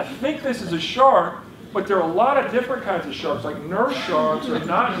I think this is a shark, but there are a lot of different kinds of sharks. Like nurse sharks are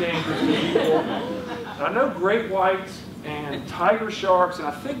not dangerous to people. And I know great whites and tiger sharks, and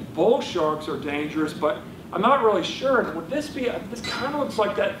I think bull sharks are dangerous, but I'm not really sure. And would this be, this kind of looks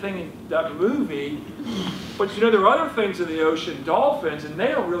like that thing in that movie, but you know, there are other things in the ocean, dolphins, and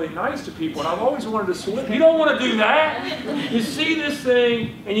they are really nice to people, and I've always wanted to swim. You don't want to do that. You see this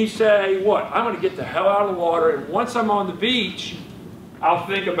thing, and you say, what? I'm going to get the hell out of the water, and once I'm on the beach, I'll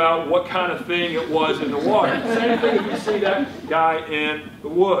think about what kind of thing it was in the water. Same thing if you see that guy in the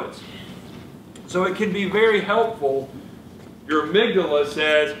woods. So it can be very helpful. Your amygdala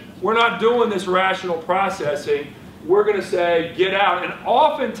says, we're not doing this rational processing. We're going to say, get out. And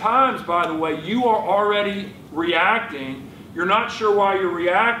oftentimes, by the way, you are already reacting. You're not sure why you're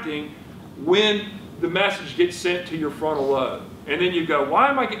reacting when the message gets sent to your frontal lobe. And then you go, why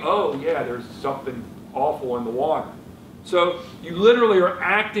am I getting, oh yeah, there's something awful in the water. So you literally are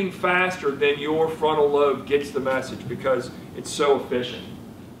acting faster than your frontal lobe gets the message because it's so efficient.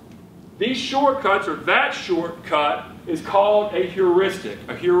 These shortcuts, or that shortcut, is called a heuristic.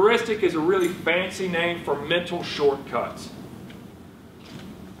 A heuristic is a really fancy name for mental shortcuts.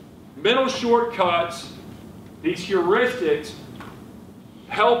 Mental shortcuts, these heuristics,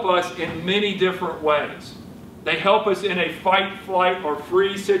 help us in many different ways. They help us in a fight, flight, or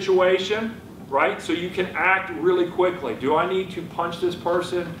freeze situation, right? So you can act really quickly. Do I need to punch this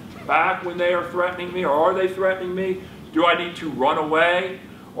person back when they are threatening me, or are they threatening me? Do I need to run away,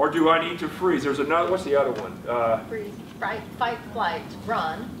 or do I need to freeze? There's another, what's the other one? Freeze, fight, flight,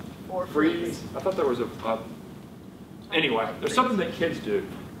 run, or freeze. I thought there was anyway, there's something that kids do,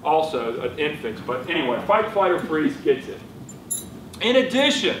 also, infants, but anyway, fight, flight, or freeze gets it. In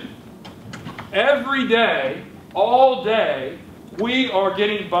addition, every day, all day, we are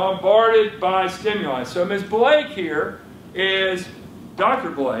getting bombarded by stimuli. So Ms. Blake here is, Dr.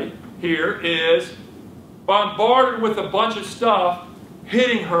 Blake here is bombarded with a bunch of stuff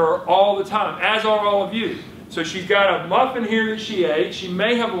hitting her all the time, as are all of you. So she's got a muffin here that she ate. She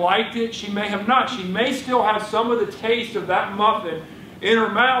may have liked it, she may have not. She may still have some of the taste of that muffin in her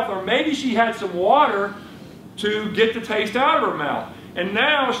mouth, or maybe she had some water to get the taste out of her mouth. And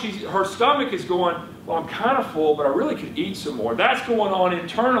now her stomach is going, well, I'm kind of full, but I really could eat some more. That's going on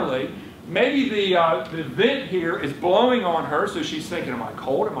internally. Maybe the vent here is blowing on her, so she's thinking, am I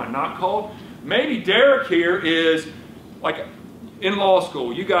cold? Am I not cold? Maybe Derek here is like in law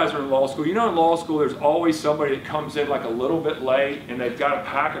school. You guys are in law school. You know in law school there's always somebody that comes in like a little bit late and they've got a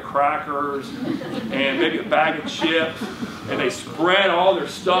pack of crackers and maybe a bag of chips and they spread all their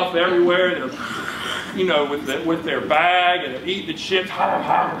stuff everywhere and they're, you know, with their bag and they're eating the chips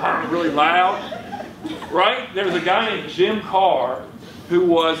really loud. Right? There's a guy named Jim Carr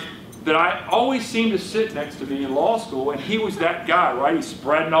that I always seemed to sit next to me in law school, and he was that guy, right? He's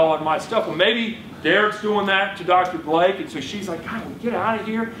spreading all of my stuff. Well, maybe Derek's doing that to Dr. Blake, and so she's like, God, get out of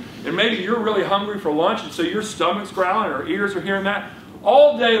here. And maybe you're really hungry for lunch, and so your stomach's growling, or ears are hearing that.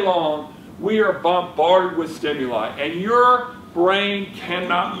 All day long, we are bombarded with stimuli, and your brain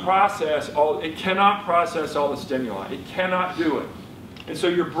cannot process all the stimuli. It cannot do it. And so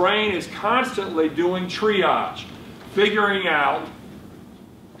your brain is constantly doing triage, figuring out,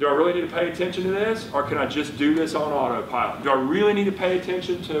 do I really need to pay attention to this, or can I just do this on autopilot? Do I really need to pay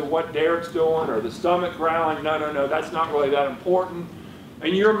attention to what Derek's doing, or the stomach growling? No, that's not really that important.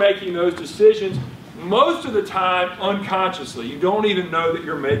 And you're making those decisions most of the time unconsciously. You don't even know that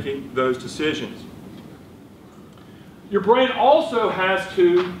you're making those decisions. Your brain also has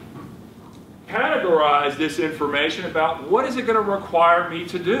to categorize this information about what is it going to require me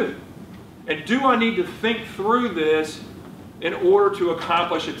to do? And do I need to think through this in order to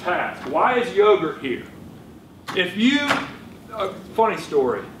accomplish a task? Why is yogurt here? Funny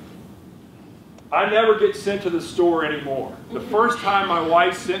story. I never get sent to the store anymore. The first time my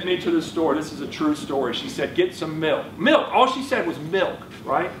wife sent me to the store, this is a true story, she said, get some milk. Milk, all she said was milk,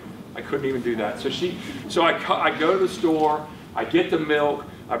 right? I couldn't even do that. So I go to the store, I get the milk,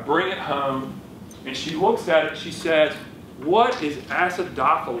 I bring it home, and she looks at it, she says, what is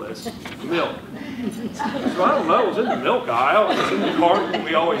acidophilus milk? So I don't know, it was in the milk aisle, it was in the carton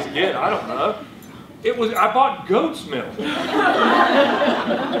we always get, I don't know. I bought goat's milk.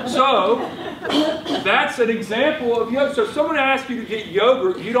 So, that's an example of yogurt. So if someone asks you to get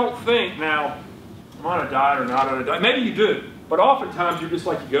yogurt, you don't think, now, I'm on a diet or not on a diet. Maybe you do. But oftentimes you're just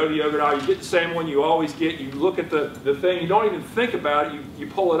like, you go to the yogurt aisle, you get the same one you always get, you look at the thing, you don't even think about it, you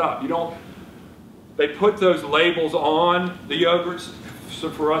pull it up. They put those labels on the yogurts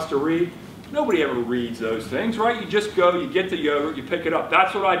for us to read. Nobody ever reads those things, right? You just go, you get the yogurt, you pick it up.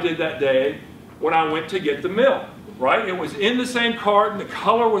 That's what I did that day when I went to get the milk, right? It was in the same carton, the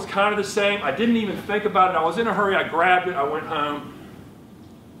color was kind of the same. I didn't even think about it. I was in a hurry, I grabbed it, I went home.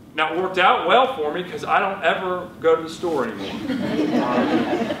 Now it worked out well for me because I don't ever go to the store anymore.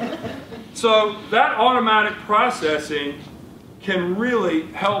 So that automatic processing can really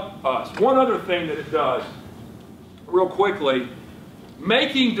help us. One other thing that it does, real quickly,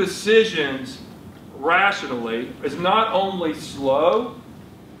 making decisions rationally is not only slow,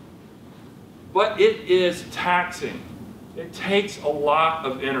 but it is taxing. It takes a lot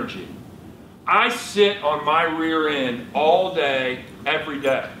of energy. I sit on my rear end all day, every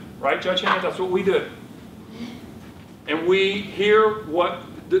day. Right, Judge Hand? That's what we do. And we hear what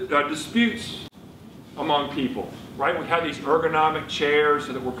disputes among people. Right? We have these ergonomic chairs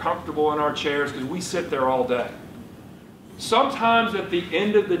so that we're comfortable in our chairs because we sit there all day. Sometimes at the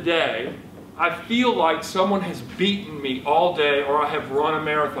end of the day, I feel like someone has beaten me all day, or I have run a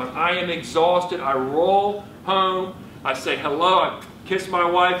marathon. I am exhausted. I roll home. I say hello. I kiss my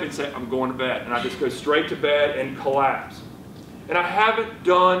wife and say, I'm going to bed. And I just go straight to bed and collapse. And I haven't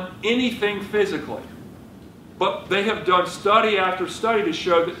done anything physically. But they have done study after study to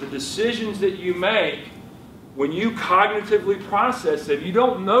show that the decisions that you make, when you cognitively process it, you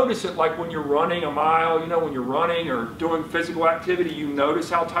don't notice it like when you're running a mile, when you're running or doing physical activity, you notice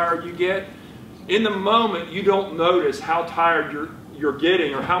how tired you get. In the moment, you don't notice how tired you're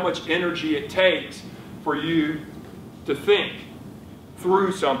getting or how much energy it takes for you to think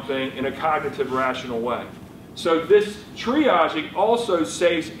through something in a cognitive, rational way. So this triaging also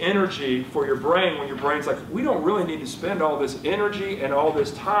saves energy for your brain when your brain's like, we don't really need to spend all this energy and all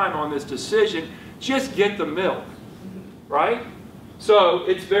this time on this decision. Just get the milk, right? So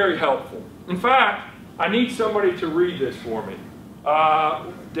it's very helpful. In fact, I need somebody to read this for me.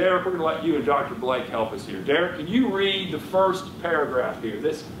 Derek, we're going to let you and Dr. Blake help us here. Derek, can you read the first paragraph here,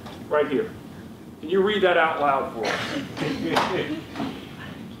 this right here? Can you read that out loud for us?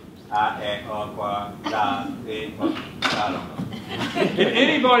 Can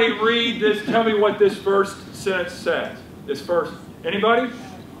anybody read this? Tell me what this first sentence says. Anybody?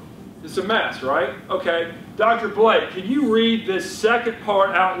 It's a mess, right? Okay. Dr. Blake, can you read this second part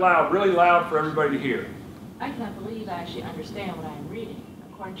out loud, really loud for everybody to hear? I cannot believe I actually understand what I am reading.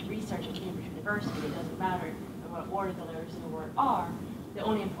 According to research at Cambridge University, it doesn't matter in what order the letters in the word are. The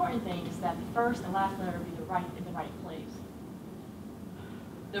only important thing is that the first and last letter be in the right place.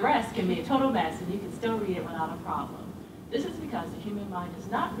 The rest can be a total mess and you can still read it without a problem. This is because the human mind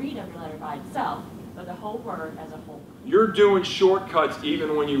does not read every letter by itself, but the whole word as a whole. You're doing shortcuts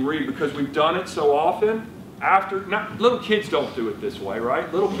even when you read because we've done it so often. Little kids don't do it this way,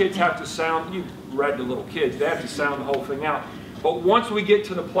 right? Little kids have to sound, you read the little kids, they have to sound the whole thing out. But once we get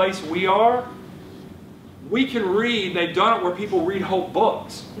to the place we are, we can read, they've done it where people read whole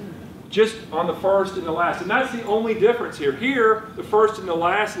books, just on the first and the last. And that's the only difference here. Here, the first and the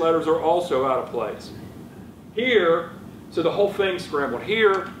last letters are also out of place. Here, so the whole thing's scrambled.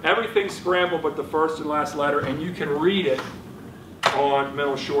 Here, everything's scrambled but the first and last letter, and you can read it on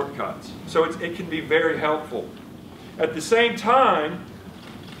mental shortcuts. So it can be very helpful. At the same time,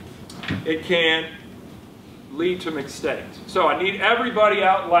 it can lead to mistakes. So I need everybody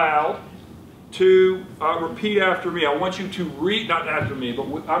out loud to repeat after me. I want you to read, not after me, but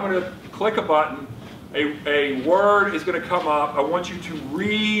I'm going to click a button. A word is going to come up. I want you to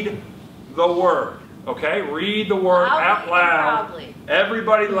read the word. Okay? Read the word out loud.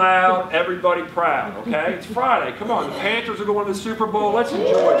 Everybody loud, everybody proud. Okay? It's Friday. Come on. The Panthers are going to the Super Bowl. Let's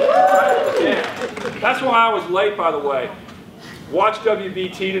enjoy it. Right? Yeah. That's why I was late, by the way. Watch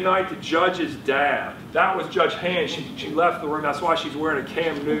WBT tonight. The judge's dad. That was Judge Hand. She left the room. That's why she's wearing a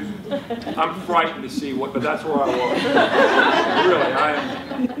Cam Newton. I'm frightened to see what, but that's where I was. Really, I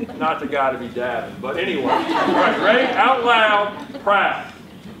am not the guy to be dabbing. But anyway. All right, ready? Out loud, proud.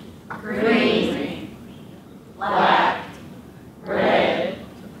 Green, black, red,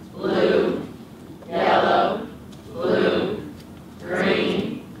 blue, yellow, blue,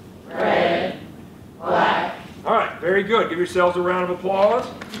 green, red, black. All right, very good. Give yourselves a round of applause.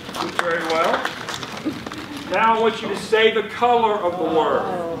 Very well. Now I want you to say the color of the word.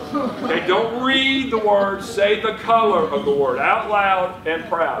 Okay, don't read the word, say the color of the word out loud and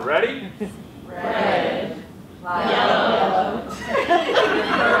proud. Ready? Red, yellow,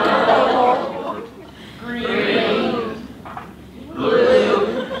 green, blue,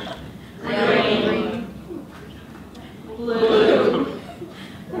 green, blue,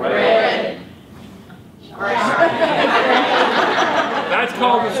 red, That's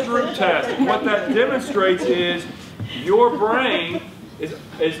called the Stroop test. And what that demonstrates is your brain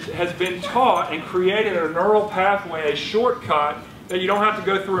has been taught and created a neural pathway, a shortcut that you don't have to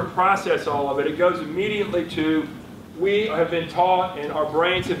go through and process all of it. It goes immediately to, we have been taught and our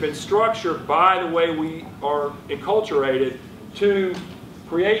brains have been structured by the way we are enculturated to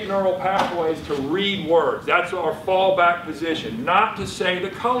create neural pathways to read words. That's our fallback position, not to say the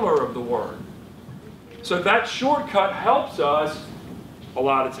color of the word. So that shortcut helps us a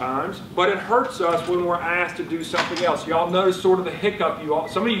lot of times, but it hurts us when we're asked to do something else. Y'all notice sort of the hiccup.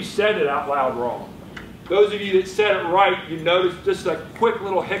 Some of you said it out loud wrong. Those of you that said it right, you notice just a quick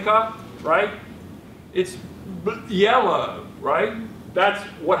little hiccup, right? It's yellow, right? That's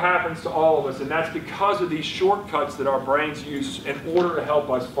what happens to all of us, and that's because of these shortcuts that our brains use in order to help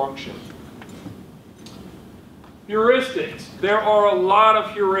us function. Heuristics. There are a lot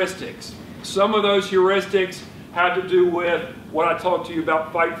of heuristics. Some of those heuristics have to do with what I talked to you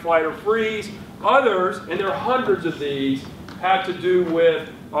about, fight, flight, or freeze. Others, and there are hundreds of these, have to do with,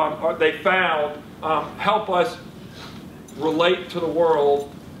 they found, help us relate to the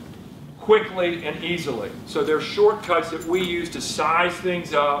world quickly and easily. So they're shortcuts that we use to size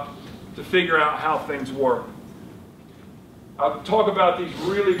things up, to figure out how things work. I'll talk about these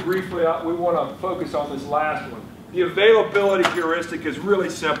really briefly. We want to focus on this last one. The availability heuristic is really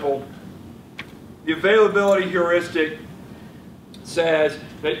simple. The availability heuristic says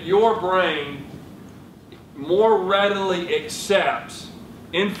that your brain more readily accepts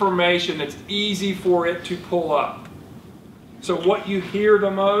information that's easy for it to pull up. So what you hear the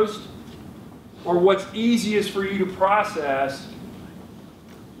most, or what's easiest for you to process,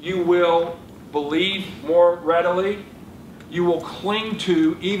 you will believe more readily. You will cling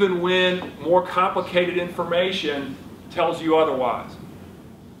to even when more complicated information tells you otherwise.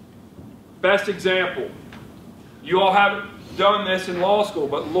 Best example, you all haven't done this in law school,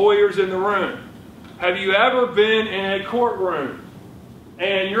 but lawyers in the room. Have you ever been in a courtroom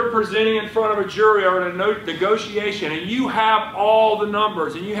and you're presenting in front of a jury or in a negotiation and you have all the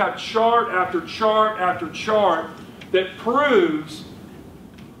numbers and you have chart after chart after chart that proves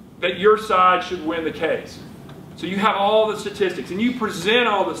that your side should win the case. So you have all the statistics, and you present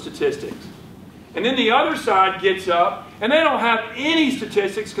all the statistics. And then the other side gets up, and they don't have any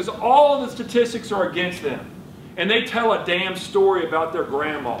statistics because all of the statistics are against them. And they tell a damn story about their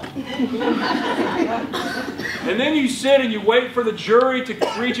grandma. And then you sit and you wait for the jury to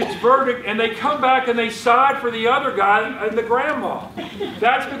reach its verdict, and they come back and they side for the other guy and the grandma.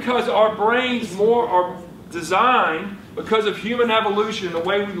 That's because our brains are designed, because of human evolution and the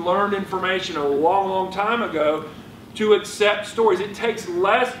way we learned information a long, long time ago, to accept stories. It takes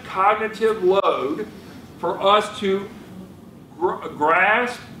less cognitive load for us to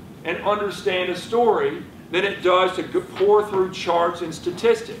grasp and understand a story than it does to pour through charts and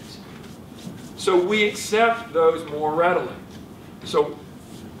statistics. So we accept those more readily. So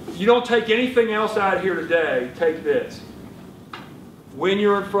you don't take anything else out of here today, take this. When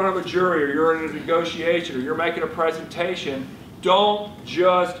you're in front of a jury, or you're in a negotiation, or you're making a presentation, don't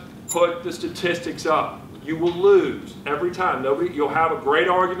just put the statistics up. You will lose every time. You'll have a great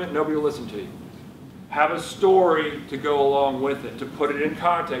argument, nobody will listen to you. Have a story to go along with it, to put it in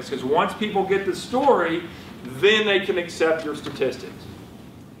context, because once people get the story, then they can accept your statistics.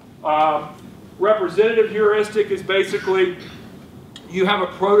 Representative heuristic is basically you have a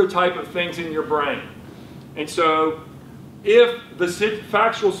prototype of things in your brain. And so if the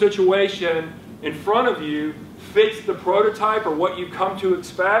factual situation in front of you fits the prototype or what you've come to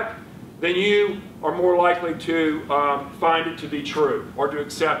expect, then you are more likely to find it to be true or to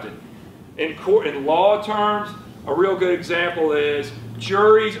accept it. In law terms, a real good example is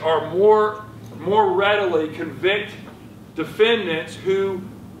juries are more readily convict defendants who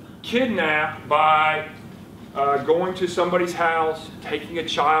kidnap by going to somebody's house, taking a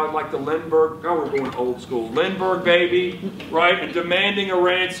child like the Lindbergh, oh, we're going old school, Lindbergh baby, right, and demanding a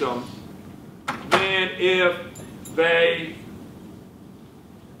ransom, than if they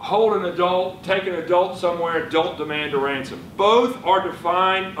hold an adult, take an adult somewhere, and don't demand a ransom. Both are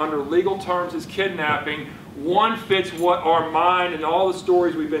defined under legal terms as kidnapping. One fits what our mind and all the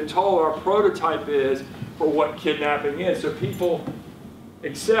stories we've been told our prototype is for what kidnapping is. So people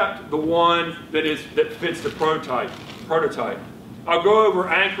accept the one that fits the prototype. I'll go over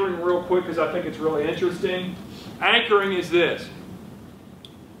anchoring real quick because I think it's really interesting. Anchoring is this.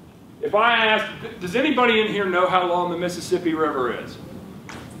 If I ask, does anybody in here know how long the Mississippi River is?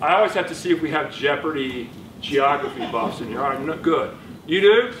 I always have to see if we have Jeopardy geography buffs in here. All right, no, good. You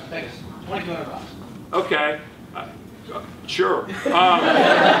do? I think it's 2,200 miles. Okay. Sure.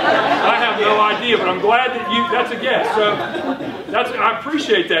 I have no idea, but I'm glad that that's a guess. So I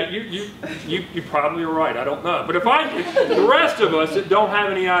appreciate that. You probably are right. I don't know. But if the rest of us that don't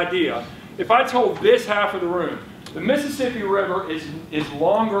have any idea, if I told this half of the room, the Mississippi River is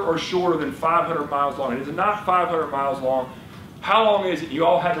longer or shorter than 500 miles long. It is not 500 miles long. How long is it? You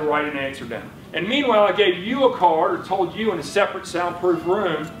all had to write an answer down. And meanwhile, I gave you a card or told you in a separate soundproof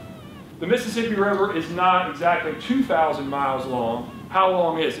room, the Mississippi River is not exactly 2,000 miles long. How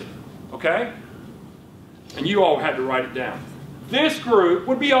long is it? Okay? And you all had to write it down. This group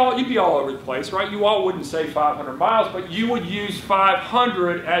would be you'd be all over the place, right? You all wouldn't say 500 miles, but you would use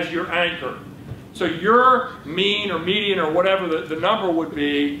 500 as your anchor. So your mean or median or whatever the number would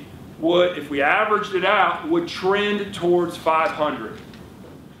be, if we averaged it out, would trend towards 500.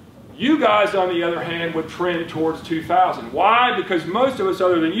 You guys, on the other hand, would trend towards 2,000. Why? Because most of us,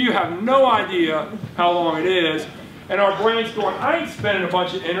 other than you, have no idea how long it is. And our brain's going, I ain't spending a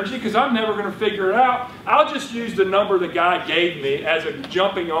bunch of energy because I'm never going to figure it out. I'll just use the number the guy gave me as a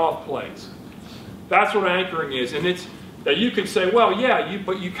jumping off place. That's what anchoring is. And it's that you could say, well, yeah,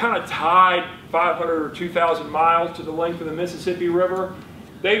 but you kind of tied 500 or 2,000 miles to the length of the Mississippi River.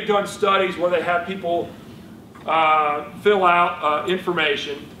 They've done studies where they have people fill out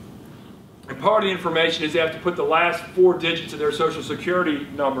information. And part of the information is they have to put the last 4 digits of their Social Security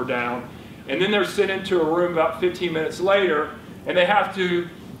number down. And then they're sent into a room about 15 minutes later, and they have to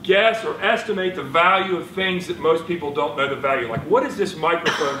guess or estimate the value of things that most people don't know the value. Like, what is this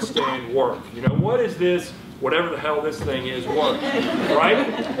microphone stand worth? You know, what is this, whatever the hell this thing is, worth? Right?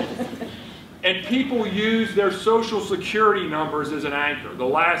 And people use their Social Security numbers as an anchor, the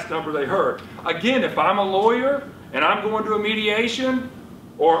last number they heard. Again, if I'm a lawyer and I'm going to a mediation,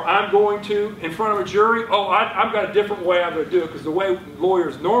 or I'm going to, in front of a jury, I've got a different way I'm going to do it, because the way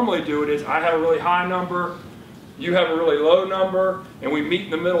lawyers normally do it is I have a really high number, you have a really low number, and we meet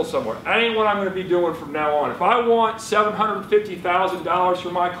in the middle somewhere. That ain't what I'm going to be doing from now on. If I want $750,000 for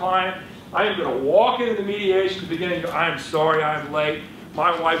my client, I am going to walk into the mediation at the beginning and go, I am sorry I'm late.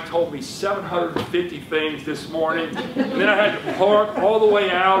 My wife told me 750 things this morning, and then I had to park all the way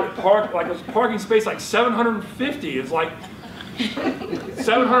out, like a parking space like 750. It's like,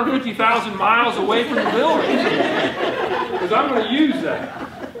 750,000 miles away from the building. Because I'm going to use that.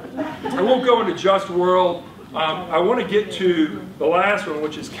 I won't go into just world. I want to get to the last one,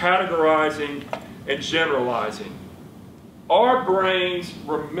 which is categorizing and generalizing. Our brains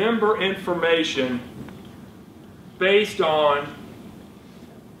remember information based on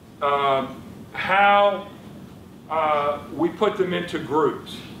how we put them into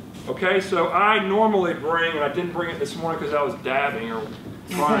groups. Okay, so I normally bring, and I didn't bring it this morning because I was dabbing or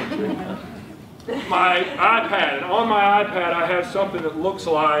trying to, my iPad. And on my iPad I have something that looks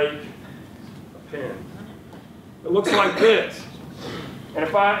like a pen. It looks like this. And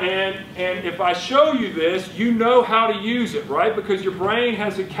if I show you this, you know how to use it, right? Because your brain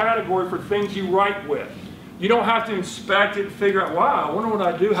has a category for things you write with. You don't have to inspect it and figure out, wow, I wonder what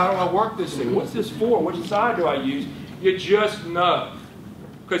I do, how do I work this thing? What's this for? Which side do I use? You just know.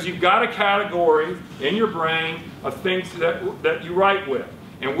 Because you've got a category in your brain of things that you write with.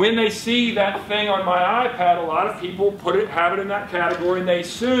 And when they see that thing on my iPad, a lot of people have it in that category, and they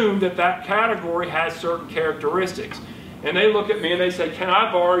assume that that category has certain characteristics. And they look at me and they say, can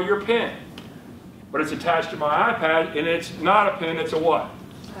I borrow your pen? But it's attached to my iPad, and it's not a pen, it's a what?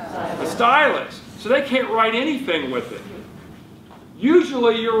 A stylus. So they can't write anything with it.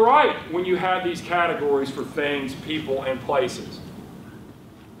 Usually you're right when you have these categories for things, people, and places.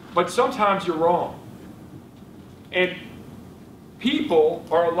 But sometimes you're wrong. And people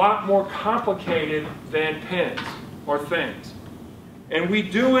are a lot more complicated than pens or things. And we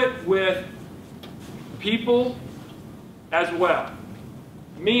do it with people as well.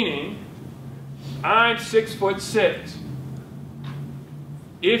 Meaning, I'm 6'6".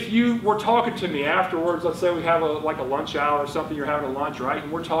 If you were talking to me afterwards, let's say we have like a lunch hour or something, you're having a lunch, right?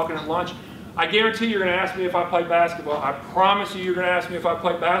 And we're talking at lunch. I guarantee you're going to ask me if I play basketball. I promise you're going to ask me if I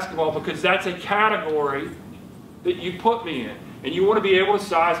play basketball, because that's a category that you put me in. And you want to be able to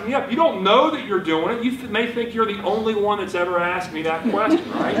size me up. You don't know that you're doing it. You may think you're the only one that's ever asked me that question,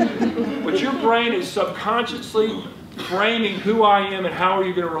 right? But your brain is subconsciously framing who I am and how are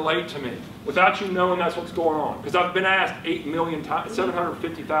you going to relate to me without you knowing that's what's going on. Because I've been asked 8 million times,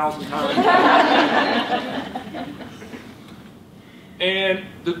 750,000 times. And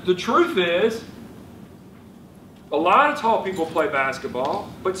the truth is, a lot of tall people play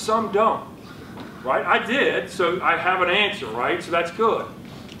basketball, but some don't. Right? I did, so I have an answer, right? So that's good.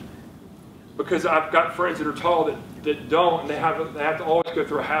 Because I've got friends that are tall that don't, and they have to always go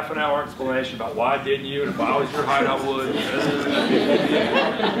through a half-an-hour explanation about why didn't you, and if I was your height, I would.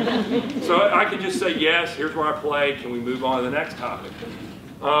 So I can just say, yes, here's where I play, can we move on to the next topic?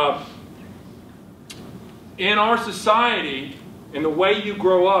 In our society, in the way you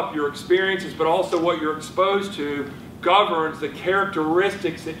grow up, your experiences, but also what you're exposed to, governs the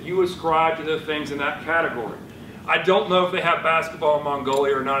characteristics that you ascribe to the things in that category. I don't know if they have basketball in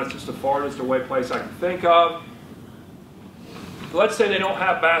Mongolia or not. It's just the farthest away place I can think of. Let's say they don't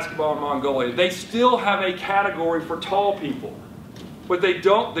have basketball in Mongolia. They still have a category for tall people. But they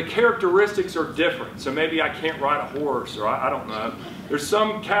don't, the characteristics are different. So maybe I can't ride a horse, or I don't know. There's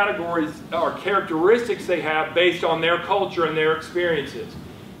some categories or characteristics they have based on their culture and their experiences.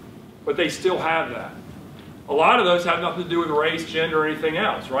 But they still have that. A lot of those have nothing to do with race, gender, or anything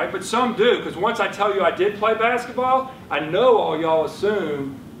else, right? But some do, because once I tell you I did play basketball, I know all y'all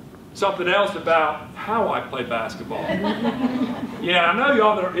assume something else about how I play basketball. Yeah, I know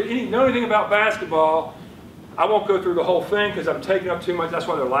y'all that know anything about basketball. I won't go through the whole thing because I'm taking up too much. That's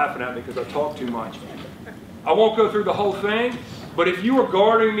why they're laughing at me, because I talk too much. I won't go through the whole thing, but if you were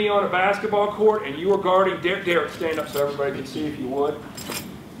guarding me on a basketball court and you were guarding Derek, stand up so everybody can see if you would.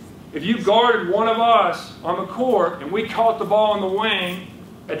 If you guarded one of us on the court and we caught the ball in the wing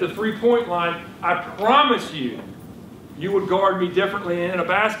at the three-point line, I promise you, you would guard me differently. And in a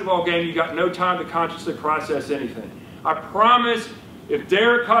basketball game, you got no time to consciously process anything. I promise, if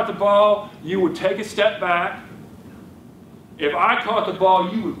Derek caught the ball, you would take a step back. If I caught the ball,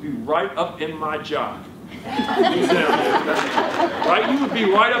 you would be right up in my jock. Right? You would be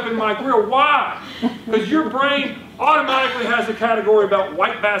right up in my grill. Why? Because your brain automatically has a category about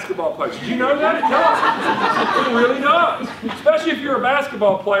white basketball players. Did you know that? It does. It really does. Especially if you're a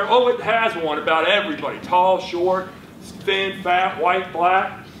basketball player. Oh, it has one about everybody. Tall, short, thin, fat, white,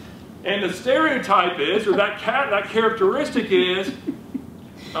 black. And the stereotype is, or that characteristic is,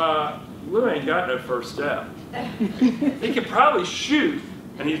 Lou ain't got no first step. He can probably shoot,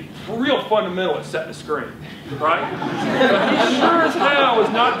 and he's real fundamental at setting a screen, right? But he sure as hell is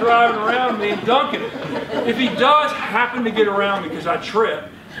not driving around me and dunking it. If he does happen to get around me because I trip,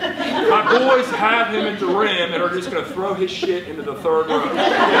 My boys have him at the rim and are just going to throw his shit into the third row.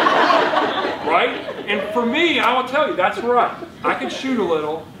 Right? And for me, I will tell you, that's right. I can shoot a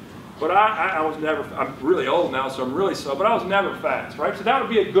little, but I was never, I'm really old now, so I'm really slow, but I was never fast, right? So that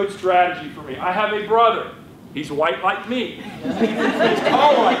would be a good strategy for me. I have a brother. He's white like me. He's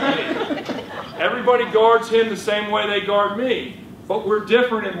tall like me. Everybody guards him the same way they guard me. But we're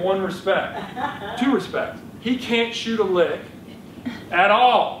different in one respect. Two respects. He can't shoot a lick at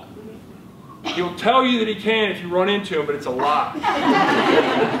all. He'll tell you that he can if you run into him, but it's a lie.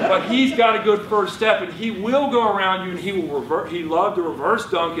 But he's got a good first step, and he will go around you, and he will he loved to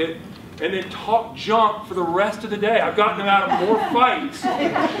reverse dunk it, and then talk junk for the rest of the day. I've gotten him out of more fights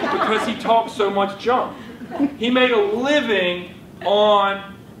because he talks so much junk. He made a living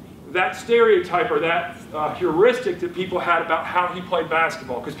on that stereotype or that heuristic that people had about how he played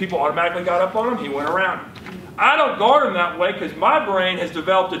basketball, because people automatically got up on him, he went around him. I don't guard him that way because my brain has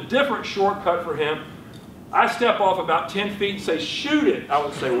developed a different shortcut for him. I step off about 10 feet and say, shoot it. I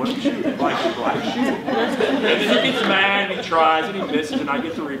would say, well, shoot it, black, shoot it. And then he gets mad and he tries and he misses and I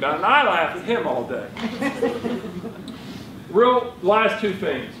get the rebound and I laugh at him all day. Real last two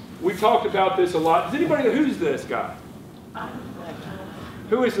things. We talked about this a lot. Does anybody know, who's this guy?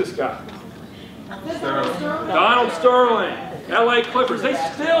 Who is this guy? Donald Sterling, LA Clippers. They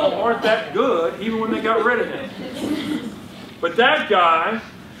still aren't that good, even when they got rid of him. But that guy,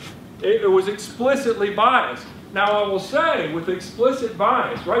 it was explicitly biased. Now I will say, with explicit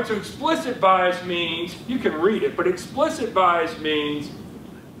bias, right? So explicit bias means, you can read it, but explicit bias means,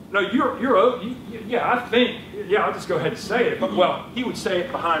 no, yeah, I think, yeah, I'll just go ahead and say it. But, well, he would say it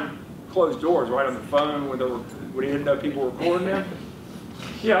behind closed doors, right on the phone when he didn't know people were recording him.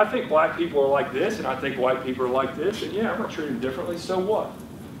 Yeah, I think black people are like this, and I think white people are like this, and yeah, I'm going to treat them differently, so what?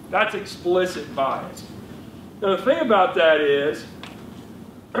 That's explicit bias. Now, the thing about that is,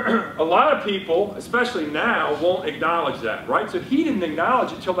 a lot of people, especially now, won't acknowledge that, right? So he didn't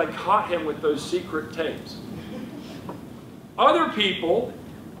acknowledge it until they caught him with those secret tapes. Other people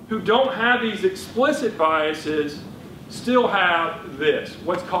who don't have these explicit biases still have this,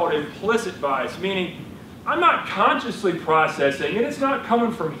 what's called implicit bias, meaning I'm not consciously processing it. It's not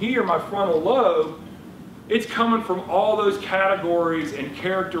coming from here, my frontal lobe. It's coming from all those categories and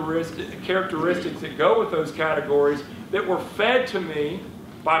characteristics that go with those categories that were fed to me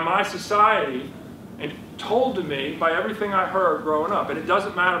by my society and told to me by everything I heard growing up. And it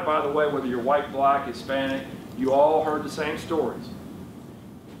doesn't matter, by the way, whether you're white, black, Hispanic, you all heard the same stories.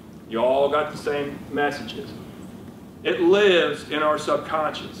 You all got the same messages. It lives in our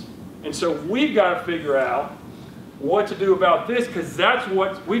subconscious. And so we've got to figure out what to do about this, because that's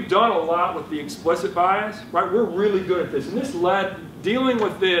what we've done a lot with the explicit bias, right? We're really good at this. And dealing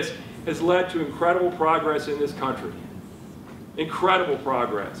with this has led to incredible progress in this country. Incredible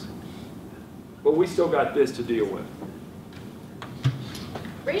progress. But we still got this to deal with.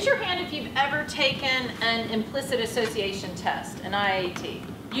 Raise your hand if you've ever taken an implicit association test, an IAT.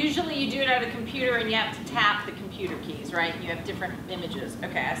 Usually you do it at a computer and you have to tap the computer keys, right? You have different images.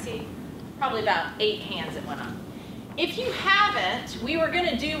 Okay, I see probably about 8 hands that went up. If you haven't, we were going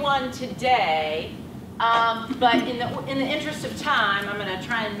to do one today, but in the interest of time, I'm going to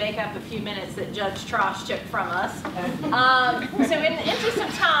try and make up a few minutes that Judge Trosh took from us. So in the interest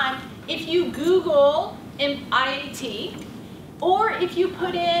of time, if you Google IAT, or if you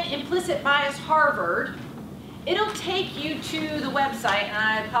put in implicit bias Harvard, it'll take you to the website, and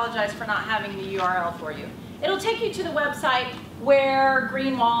I apologize for not having the URL for you. It'll take you to the website where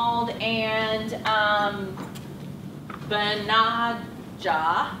Greenwald and Benaja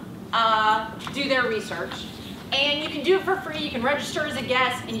do their research. And you can do it for free, you can register as a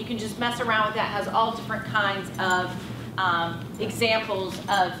guest, and you can just mess around with that. It has all different kinds of examples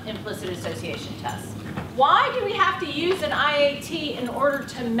of implicit association tests. Why do we have to use an IAT in order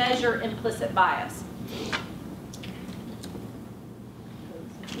to measure implicit bias?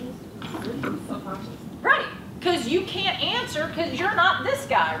 Right, because you can't answer because you're not this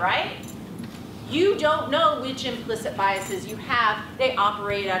guy, right? You don't know which implicit biases you have. They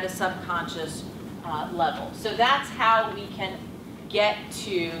operate at a subconscious level. So that's how we can get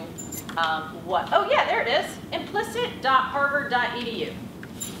to what? Oh yeah, there it is. Implicit.harvard.edu.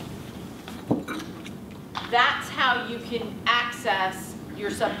 That's how you can access your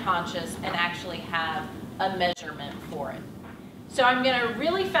subconscious and actually have a measurement for it. So I'm going to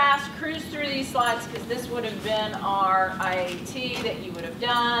really fast cruise through these slides because this would have been our IAT that you would have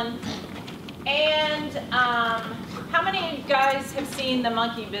done. And how many of you guys have seen the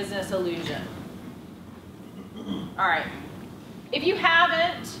monkey business illusion? All right. If you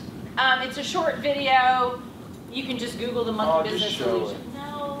haven't, it's a short video. You can just Google the monkey business illusion.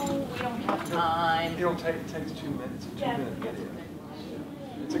 No. Time. It takes 2 minutes. 2 minutes.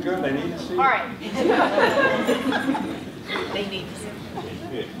 It's a good. They need to see. All right. They need to see.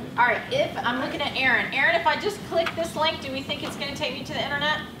 All right. If I'm looking at Aaron, if I just click this link, do we think it's going to take me to the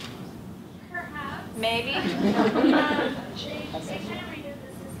internet? Perhaps. Maybe. They kind of redid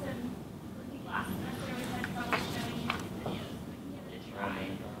the system last semester. We had trouble showing you videos. Give it a try.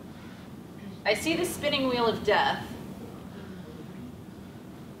 I see the spinning wheel of death.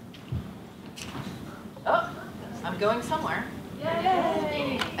 Oh, I'm going somewhere.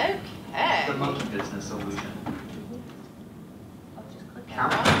 Yay! Okay. The monkey business illusion.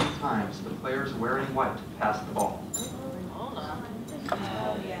 Count how many times the players wearing white pass the ball. Hold on.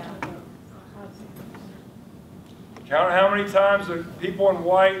 Oh, yeah. Count how many times the people in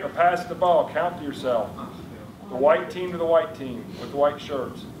white are passing the ball. Count to yourself. The white team to the white team with the white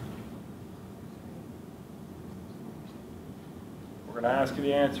shirts. We're going to ask you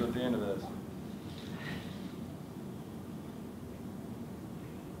the answer at the end of this.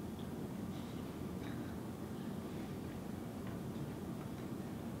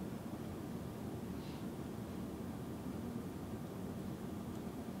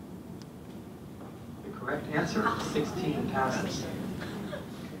 The correct answer is 16 passes.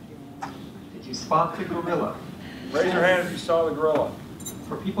 Did you spot the gorilla? Raise your hand if you saw the gorilla.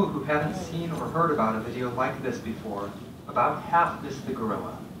 For people who haven't seen or heard about a video like this before, about half missed the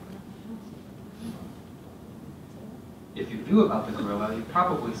gorilla. If you knew about the gorilla, you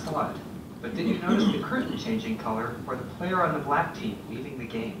probably saw it. But did you notice the curtain changing color for the player on the black team leaving the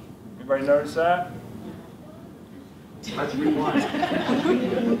game? Anybody notice that? Let's rewind.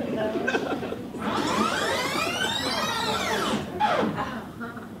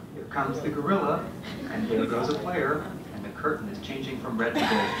 Here comes the gorilla, and here goes a player, and the curtain is changing from red to gold.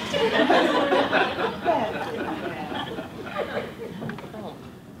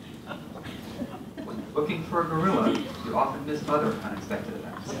 When you're looking for a gorilla, you often miss other unexpected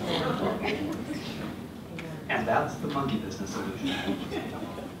events. And that's the monkey business illusion.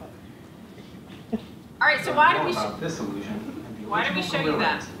 All right. So why did we? About this illusion? Why did we show you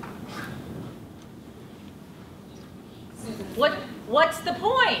that? What's the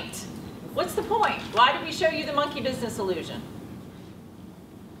point? What's the point? Why did we show you the monkey business illusion?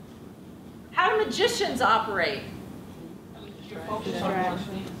 How do magicians operate? You're focused on one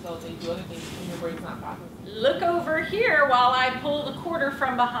thing, so they do other things and your brain's not processing. Look over here while I pull the quarter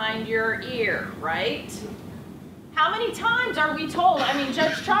from behind your ear, right? How many times are we told? I mean,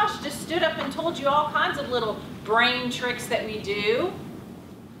 Judge Trosh just stood up and told you all kinds of little brain tricks that we do,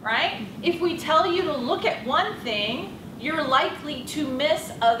 right? If we tell you to look at one thing, you're likely to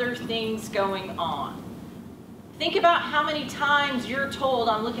miss other things going on. Think about how many times you're told,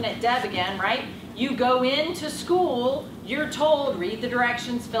 I'm looking at Deb again, right? You go into school, you're told, read the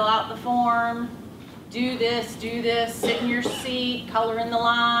directions, fill out the form, do this, sit in your seat, color in the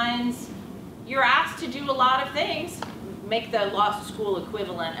lines. You're asked to do a lot of things, make the law school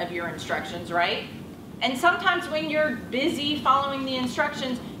equivalent of your instructions, right? And sometimes when you're busy following the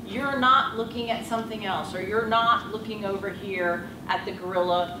instructions, you're not looking at something else, or you're not looking over here at the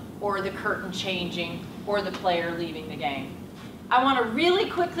gorilla or the curtain changing or the player leaving the game. I want to really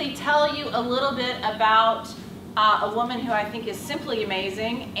quickly tell you a little bit about a woman who I think is simply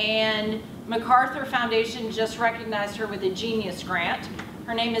amazing, and MacArthur Foundation just recognized her with a Genius Grant.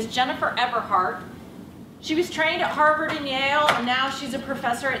 Her name is Jennifer Eberhardt. She was trained at Harvard and Yale, and now she's a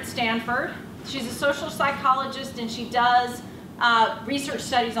professor at Stanford. She's a social psychologist, and she does research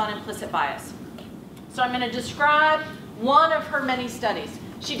studies on implicit bias. So I'm going to describe one of her many studies.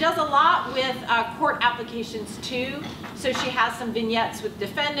 She does a lot with court applications too, so she has some vignettes with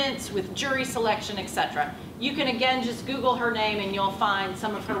defendants, with jury selection, etc. You can again just Google her name and you'll find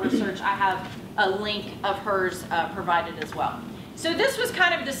some of her research. I have a link of hers provided as well. So this was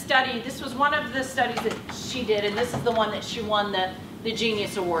kind of the study, this was one of the studies that she did, and this is the one that she won the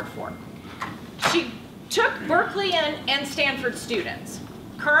Genius Award for. She took Berkeley and Stanford students,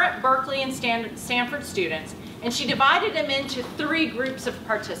 current Berkeley and Stanford students, and she divided them into 3 groups of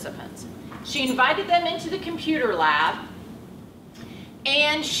participants. She invited them into the computer lab,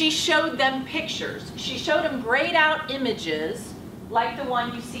 and she showed them pictures. She showed them grayed out images like the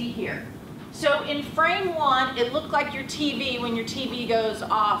one you see here. So in frame 1, it looked like your TV when your TV goes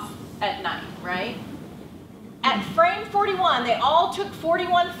off at night, right? At frame 41, they all took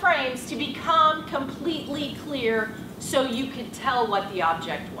 41 frames to become completely clear so you could tell what the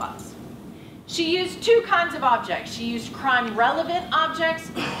object was. She used 2 kinds of objects. She used crime-relevant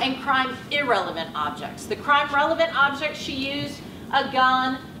objects and crime-irrelevant objects. The crime-relevant objects she used a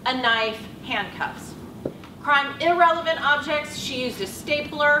gun, a knife, handcuffs. Crime-irrelevant objects, she used a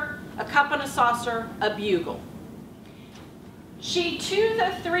stapler, a cup and a saucer, a bugle. She, to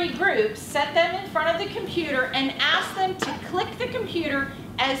the 3 groups, set them in front of the computer and asked them to click the computer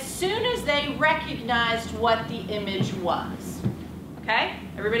as soon as they recognized what the image was. Okay,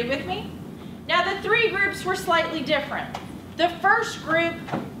 everybody with me? Now the 3 groups were slightly different. The first group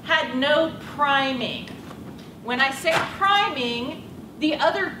had no priming. When I say priming, the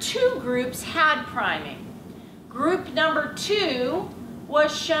other 2 groups had priming. Group number 2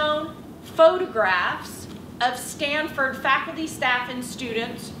 was shown photographs of Stanford faculty, staff, and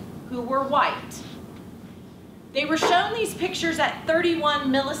students who were white. They were shown these pictures at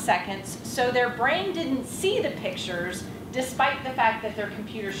 31 milliseconds, so their brain didn't see the pictures, despite the fact that their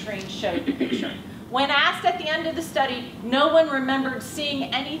computer screen showed the picture. When asked at the end of the study, no one remembered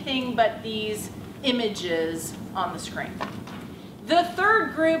seeing anything but these images on the screen. The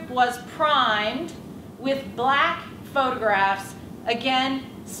third group was primed with black photographs, again,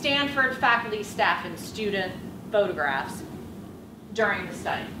 Stanford faculty, staff, and student photographs during the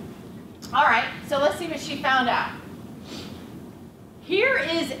study. All right, so let's see what she found out. Here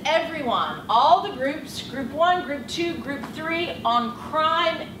is everyone, all the groups, group 1, group 2, group 3, on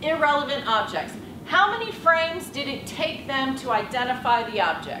crime irrelevant objects. How many frames did it take them to identify the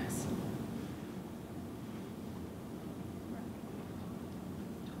objects?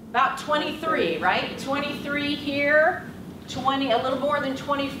 About 23, right? 23 here, 20, a little more than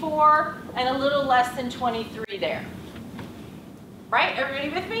 24, and a little less than 23 there. Right, everybody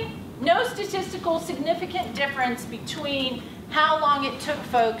with me? No statistical significant difference between how long it took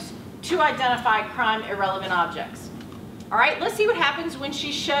folks to identify crime irrelevant objects. All right, let's see what happens when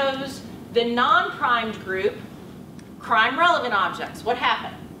she shows the non-primed group crime relevant objects. What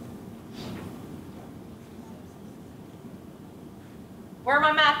happened? Where are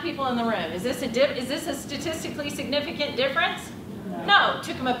my math people in the room? Is this a statistically significant difference? No, it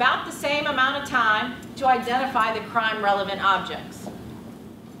took them about the same amount of time to identify the crime relevant objects.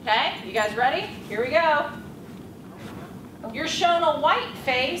 Okay, you guys ready? Here we go. You're shown a white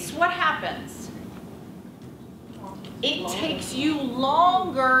face, what happens? It takes you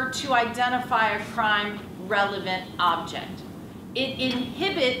longer to identify a crime relevant object. It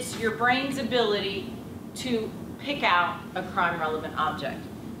inhibits your brain's ability to pick out a crime relevant object.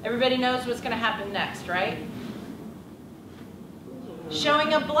 Everybody knows what's going to happen next, right?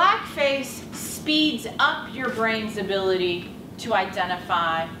 Showing a black face speeds up your brain's ability to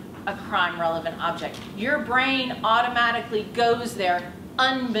identify a crime relevant object. Your brain automatically goes there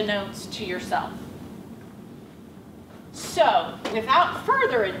unbeknownst to yourself. So, without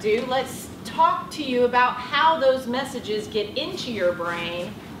further ado, let's talk to you about how those messages get into your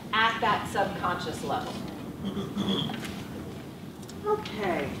brain at that subconscious level.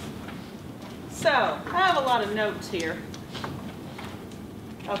 Okay, so I have a lot of notes here.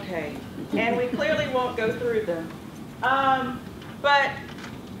 Okay, and we clearly won't go through them. But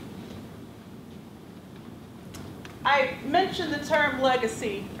I mentioned the term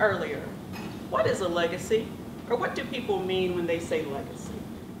legacy earlier. What is a legacy? Or what do people mean when they say legacy?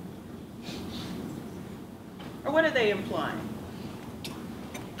 Or what are they implying?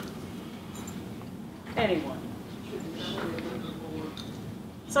 Anyone?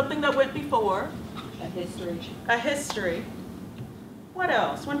 Something that went before. A history. A history. What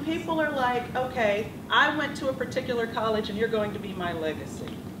else? When people are like, okay, I went to a particular college and you're going to be my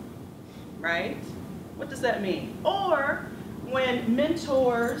legacy, right? What does that mean? Or when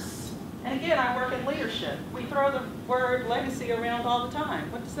mentors, and again, I work in leadership, we throw the word legacy around all the time.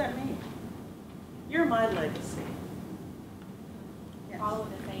 What does that mean? You're my legacy. Yes. Follow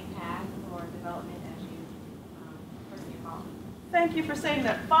the same path or development as you pursue follow. Thank you for saying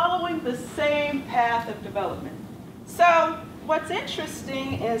that. Following the same path of development. So, what's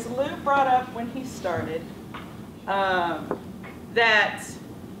interesting is Lou brought up when he started that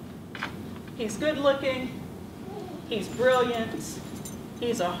he's good looking, he's brilliant,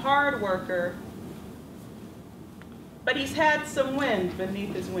 he's a hard worker, but he's had some wind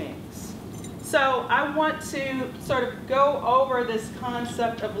beneath his wings. So I want to sort of go over this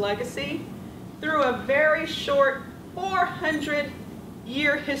concept of legacy through a very short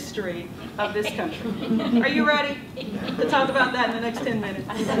 400-year history of this country. Are you ready to talk about that in the next 10 minutes?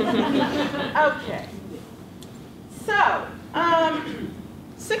 Okay. So,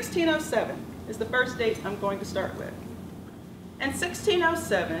 1607 is the first date I'm going to start with. And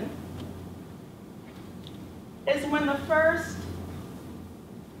 1607 is when the first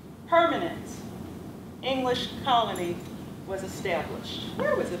permanent English colony was established.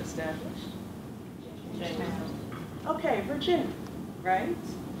 Where was it established? Okay, Virginia, right?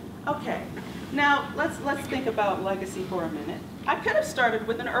 Okay, now let's think about legacy for a minute. I could have started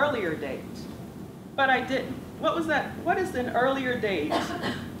with an earlier date, but I didn't. What was that? What is an earlier date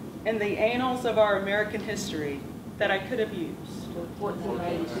in the annals of our American history that I could have used?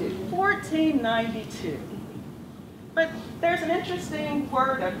 1492. 1492. But there's an interesting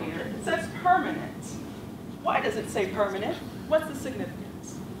word up here. It says permanent. Why does it say permanent? What's the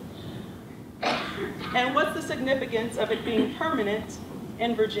significance? And what's the significance of it being permanent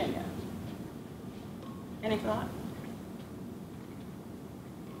in Virginia? Any thought?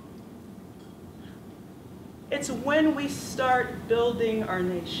 It's when we start building our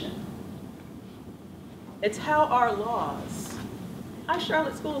nation. It's how our laws, hi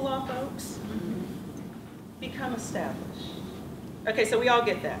Charlotte School of Law folks, become established. Okay, so we all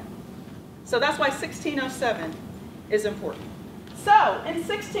get that. So that's why 1607 is important. So in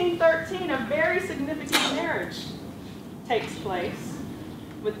 1613, a very significant marriage takes place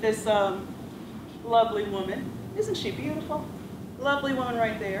with this lovely woman. Isn't she beautiful? Lovely woman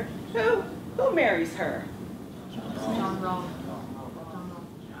right there. Who marries her? John Rolfe.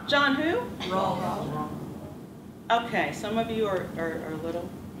 John who? Rolfe. Okay, some of you are a little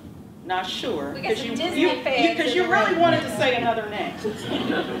not sure. We got some Disney fans Because in you the really room. wanted to say another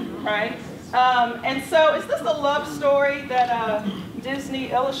name, right? And so is this the love story that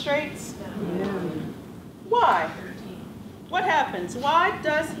Disney illustrates? Why? What happens? Why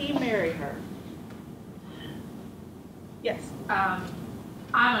does he marry her? Yes? I'm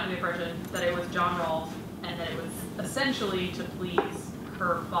under the impression that it was John Rolfe and that it was essentially to please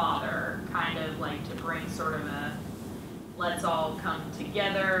her father, kind of like to bring sort of a let's all come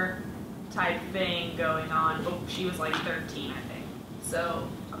together type thing going on. But she was like 13, I think. So,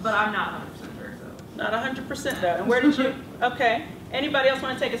 but I'm not 100% sure. So. Not 100% though. And where did you? Okay. Anybody else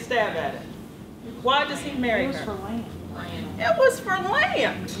want to take a stab at it? Why does he marry her? It was for land. It was for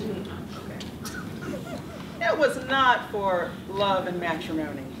land. It was not for love and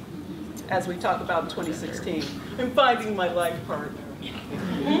matrimony, as we talk about in 2016. I'm finding my life partner.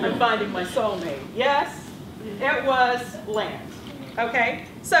 I'm finding my soulmate. Yes, it was land. Okay,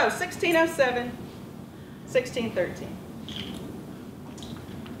 so 1607, 1613.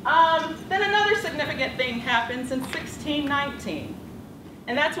 Then another significant thing happens in 1619,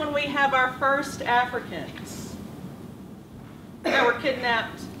 and that's when we have our first Africans that were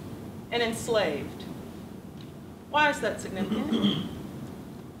kidnapped and enslaved. Why is that significant?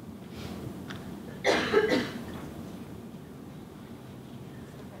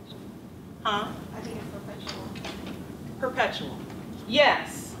 Huh? I think it's perpetual. Perpetual.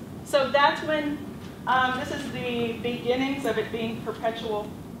 Yes. So that's when, this is the beginnings of it being perpetual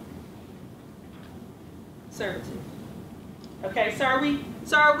servitude. Okay, so are we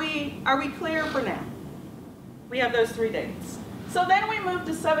clear for now? We have those 3 dates. So then we move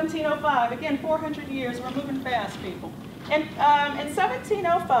to 1705. Again, 400 years. We're moving fast, people. And in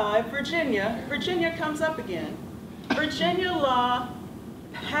 1705, Virginia comes up again. Virginia law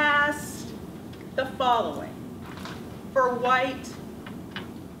passed the following for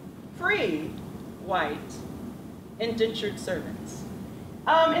free white indentured servants.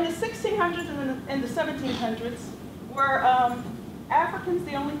 In the 1600s and the 1700s, were Africans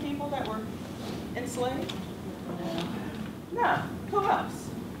the only people that were enslaved? No. Who else?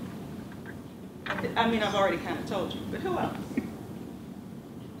 I mean, I've already kind of told you, but who else?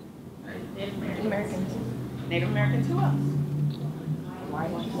 Native Americans. Native Americans, who else?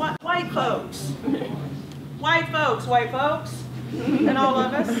 White folks. White folks, and all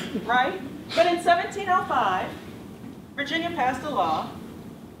of us, right? But in 1705, Virginia passed a law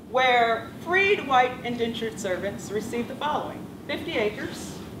where freed white indentured servants received the following: 50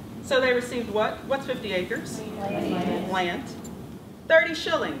 acres. So they received what? What's 50 acres? Land. 30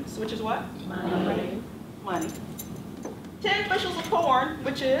 shillings, which is what? Money. 10 bushels of corn,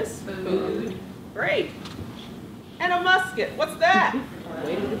 which is? Food. Great. And a musket. What's that?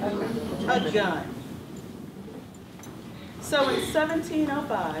 A gun. So in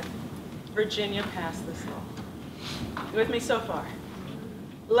 1705, Virginia passed this law. You with me so far?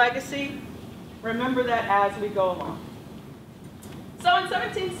 Legacy, remember that as we go along. So in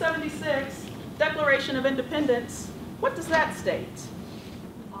 1776, Declaration of Independence, what does that state?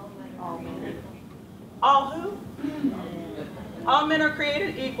 All men. All who? All men are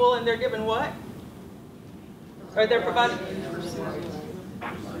created equal, and they're given what? Or they're provided?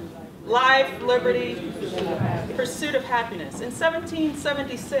 Life, liberty, pursuit of happiness. In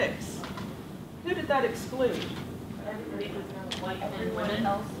 1776, who did that exclude?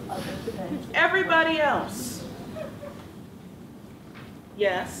 Everybody else.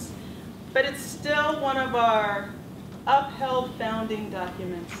 Yes, but it's still one of our upheld founding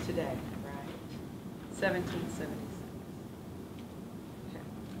documents today, right? 1776. Okay.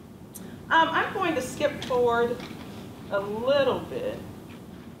 I'm going to skip forward a little bit.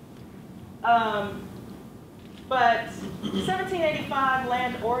 But 1785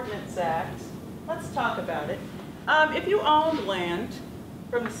 Land Ordinance Act, let's talk about it. If you owned land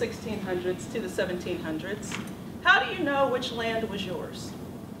from the 1600s to the 1700s, how do you know which land was yours?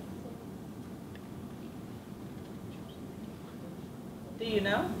 Do you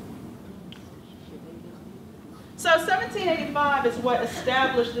know? So 1785 is what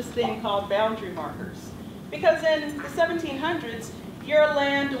established this thing called boundary markers. Because in the 1700s, your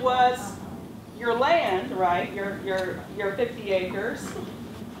land was your land, right? Your 50 acres.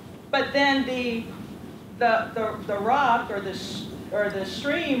 But then the rock or the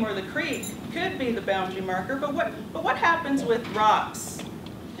stream or the creek could be the boundary marker. But what happens with rocks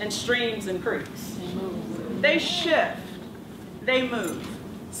and streams and creeks? They shift. They move.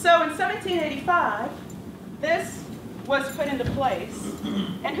 So in 1785, this was put into place.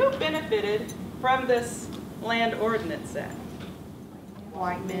 And who benefited from this Land Ordinance Act?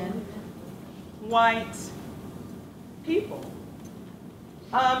 White men. White people.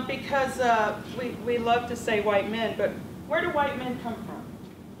 Because we love to say white men, but where do white men come from?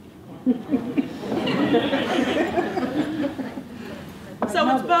 So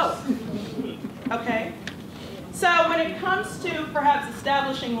it's both. Okay? So when it comes to perhaps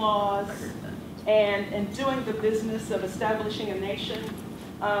establishing laws and doing the business of establishing a nation,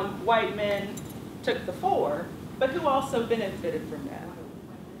 white men took the fore, but who also benefited from that?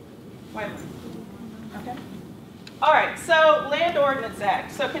 White men. Okay. All right, so Land Ordinance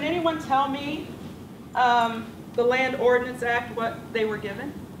Act. So can anyone tell me the Land Ordinance Act, what they were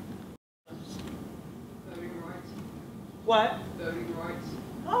given? Voting rights. What? Voting rights.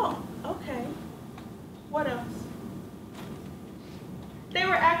 Oh, okay. What else? They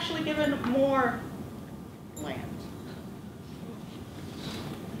were actually given more land.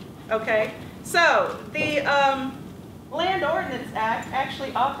 Okay, so the Land Ordinance Act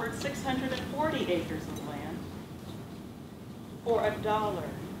actually offered 640 acres of land for $1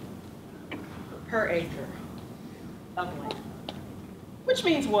 per acre of land. Which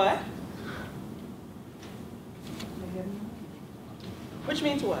means what? Which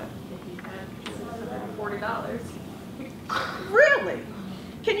means what? $40. Really?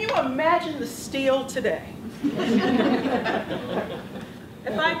 Can you imagine the steal today?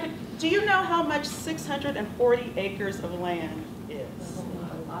 If I could, do you know how much 640 acres of land is?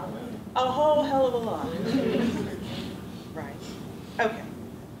 A whole hell of a lot. Right. Okay.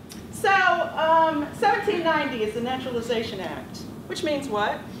 So, 1790 is the Naturalization Act, which means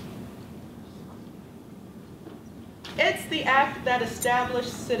what? It's the act that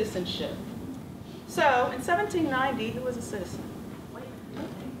established citizenship. So, in 1790, who was a citizen?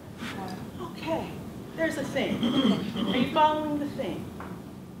 Okay, there's a thing. Are you following the thing?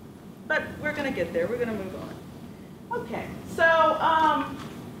 But we're going to get there. We're going to move on. Okay, so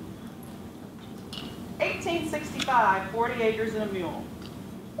 1865, 40 acres and a mule.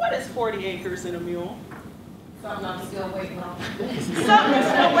 What is 40 acres and a mule? Something I'm still waiting on. Something you're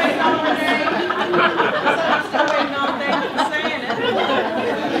still waiting on, Renee. Something still waiting on. Thank you for saying it.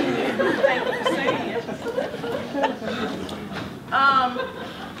 Thank you for saying it.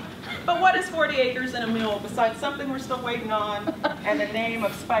 But what is 40 acres and a mule besides something we're still waiting on and the name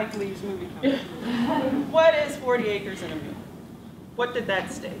of Spike Lee's movie company? What is 40 acres and a mule? What did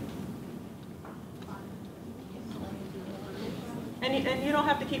that state? And you don't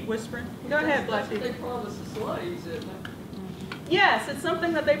have to keep whispering. Go ahead, Black people. They promised the slaves, didn't they? Yes, it's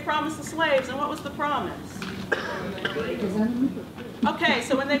something that they promised the slaves. And what was the promise? Okay,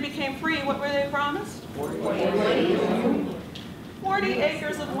 so when they became free, what were they promised? 40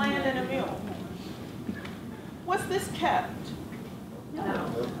 acres of land and a mule. Was this kept?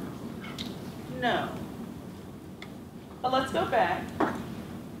 No. No. But let's go back.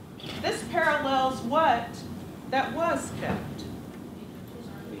 This parallels what that was kept.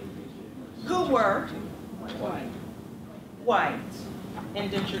 Who were? White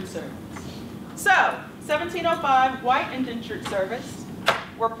indentured servants. So, 1705, white indentured servants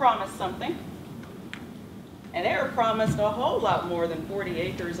were promised something. And they were promised a whole lot more than 40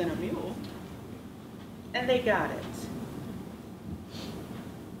 acres and a mule. And they got it.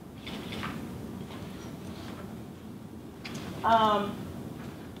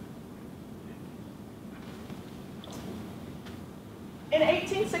 In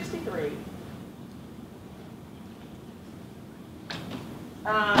 1863,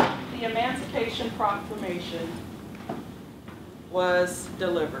 the Emancipation Proclamation was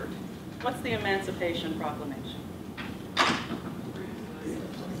delivered. What's the Emancipation Proclamation?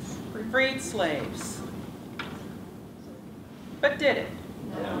 freed slaves. But did it?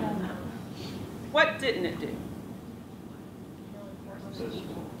 No. What didn't it do?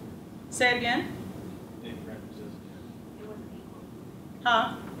 Say it again. It wasn't equal.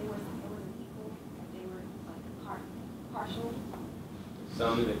 Huh? It wasn't equal. They were like partial.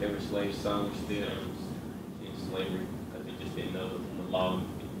 Some that they were slaves, some were still in slavery because they just didn't know the law,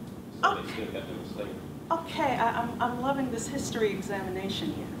 so they still got them in slavery. Okay, I'm loving this history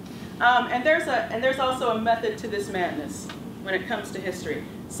examination here. And there's also a method to this madness when it comes to history.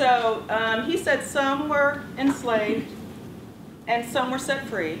 So he said some were enslaved and some were set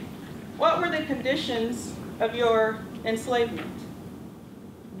free. What were the conditions of your enslavement?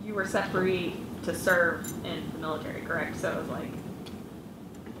 You were set free to serve in the military, correct? So it was like,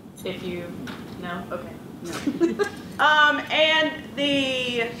 if you, no? Okay. No. And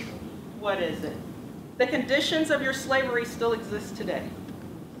the, what is it? The conditions of your slavery still exist today.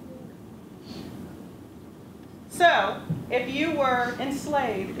 So, if you were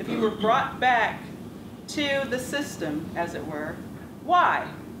enslaved, if you were brought back to the system, as it were, why?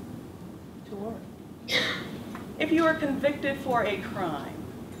 To work. If you were convicted for a crime.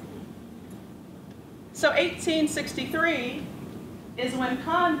 So 1863 is when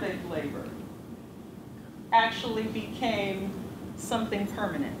convict labor actually became something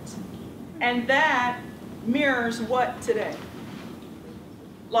permanent. And that mirrors what today?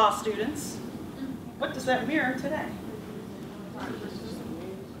 Law students. What does that mirror today?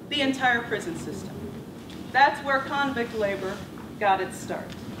 The entire prison system. That's where convict labor got its start.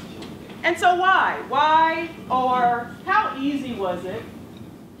 And so why? Why, or how easy was it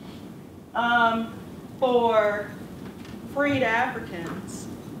for freed Africans,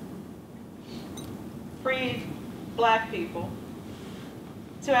 freed black people,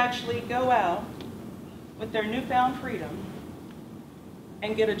 to actually go out with their newfound freedom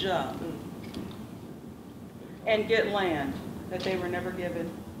and get a job and get land that they were never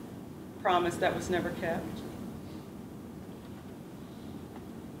given, promise that was never kept?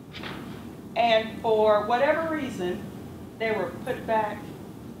 And for whatever reason, they were put back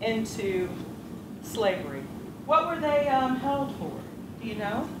into slavery. What were they held for? Do you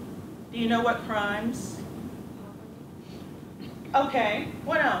know? Do you know what crimes? Okay,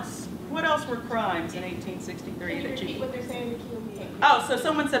 what else? What else were crimes in 1863 that you... What they're saying to kill me. Oh, so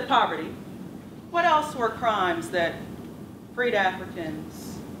someone said poverty. What else were crimes that freed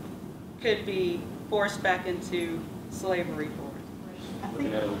Africans could be forced back into slavery for?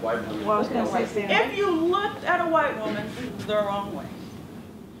 Looking at a white woman. Well, I was going to say, If you looked at a white woman the wrong way,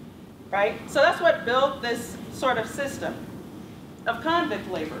 right? So that's what built this sort of system of convict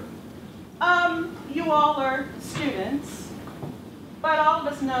labor. You all are students, but all of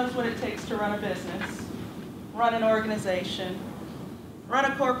us knows what it takes to run a business, run an organization, run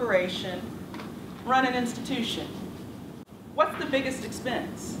a corporation, run an institution. What's the biggest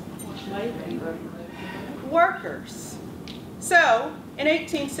expense? Workers. So, in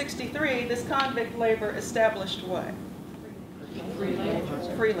 1863, this convict labor established what? Free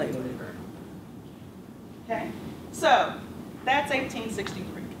labor. Free labor. Okay? So, that's 1863.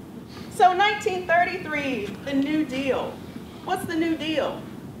 So, 1933, the New Deal. What's the New Deal?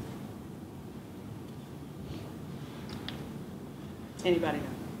 Anybody know?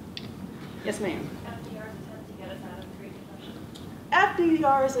 Yes, ma'am.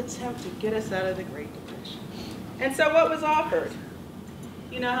 FDR's attempt to get us out of the Great Depression. And so what was offered?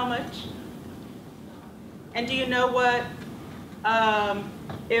 You know how much? And do you know what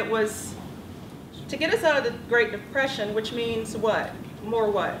it was to get us out of the Great Depression, which means what? More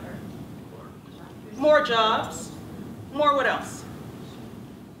what? More jobs. More what else?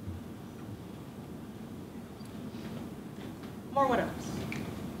 More what else?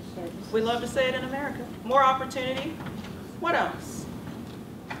 We love to say it in America. More opportunity. What else?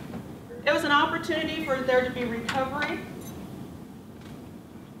 It was an opportunity for there to be recovery,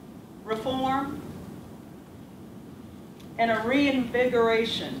 reform, and a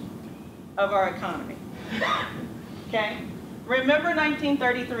reinvigoration of our economy. Okay? Remember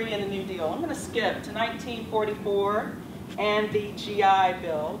 1933 and the New Deal. I'm going to skip to 1944 and the GI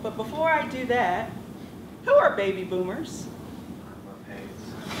Bill. But before I do that, who are baby boomers?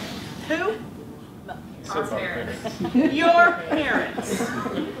 Who? Our parents. Your parents.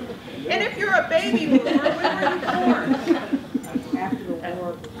 And if you're a baby boomer, when were you born? after the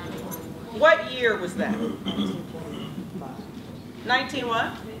war. What year was that? 19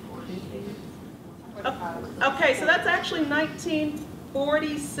 what? Okay, so that's actually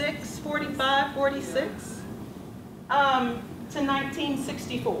 1946, 45, 46 to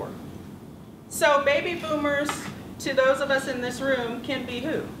 1964. So baby boomers, to those of us in this room, can be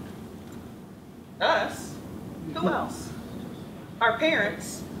who? Us. Who else? Our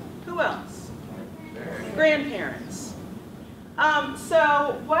parents. Who else? Grandparents.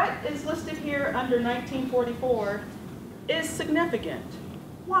 So what is listed here under 1944 is significant.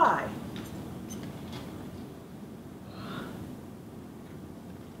 Why?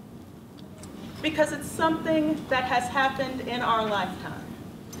 Because it's something that has happened in our lifetime.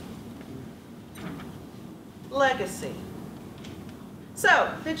 Legacy.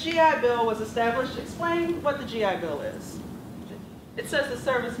 So, the GI Bill was established. Explain what the GI Bill is. It says the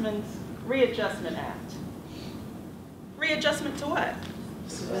Servicemen's Readjustment Act. Readjustment to what?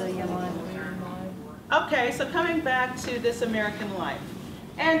 Civilian life. Okay, so coming back to this American life.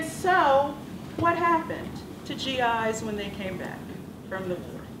 And so, what happened to GIs when they came back from the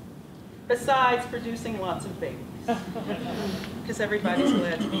war? Besides producing lots of babies. Because everybody's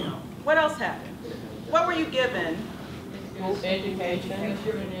glad to be home. What else happened? What were you given? Education,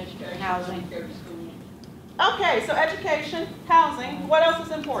 Housing. Okay, so education, housing. What else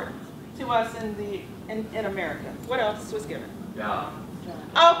is important to us in America? What else was given? Jobs.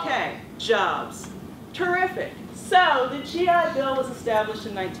 Okay, jobs. Terrific. So the GI Bill was established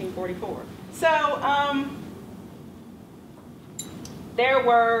in 1944. So there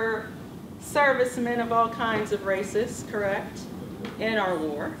were servicemen of all kinds of races, correct, in our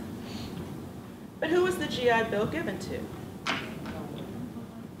war. But who was the GI Bill given to?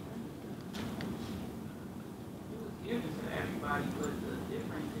 given to everybody, but the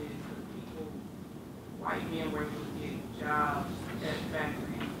difference is the people, white men were able to get jobs at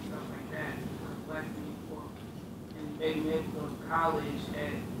factories and stuff like that, where black people, and they went to college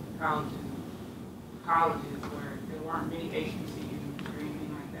at colleges where there weren't many HBCUs or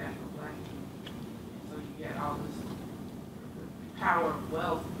anything like that for black people. So you get all this power of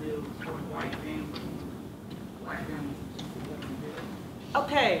wealth built for white families, black families just wasn't built.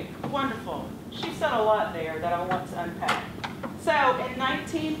 Okay, wonderful. She said a lot there that I want to unpack. So in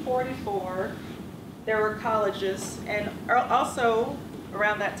 1944, there were colleges, and also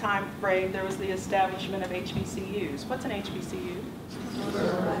around that time frame, there was the establishment of HBCUs. What's an HBCU?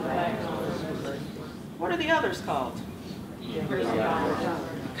 What are the others called?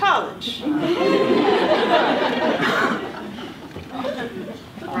 College.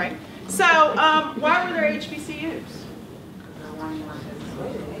 Right. So why were there HBCUs?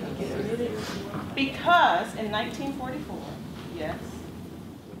 Because in 1944, yes,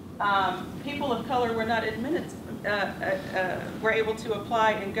 people of color were not admitted, were able to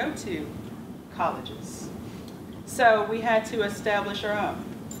apply and go to colleges. So we had to establish our own.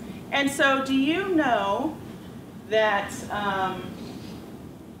 And so do you know that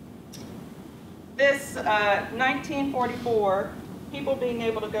this 1944, people being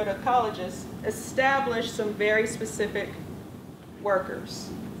able to go to colleges, established some very specific workers.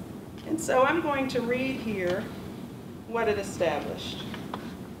 And so I'm going to read here what it established.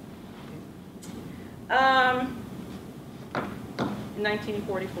 In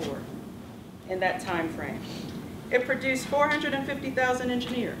 1944, in that time frame. It produced 450,000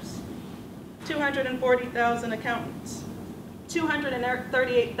 engineers, 240,000 accountants,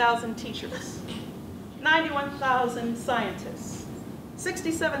 238,000 teachers, 91,000 scientists,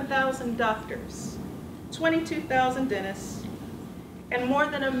 67,000 doctors, 22,000 dentists, and more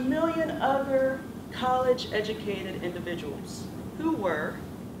than 1 million other college-educated individuals who were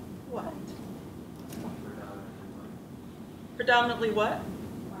what? Predominantly what?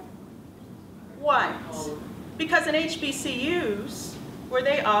 White. Because in HBCUs, were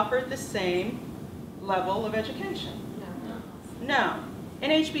they offered the same level of education? No.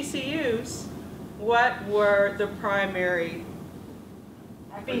 In HBCUs, what were the primary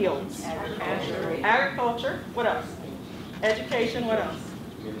fields? Agriculture. What else? Education. What else?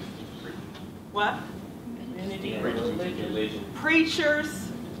 What? Religion.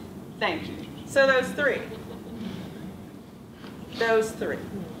 Preachers. Thank you. So those three. Those three.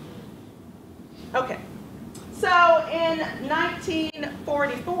 Okay. So in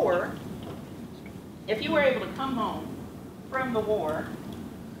 1944, if you were able to come home from the war,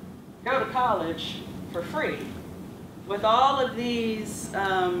 go to college for free, with all of these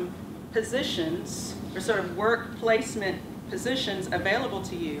positions, or sort of work placement positions available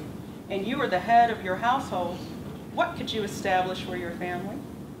to you, and you were the head of your household, what could you establish for your family?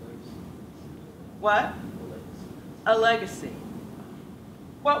 What? A legacy.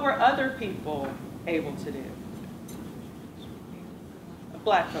 What were other people able to do?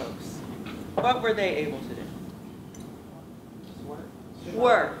 Black folks. What were they able to do?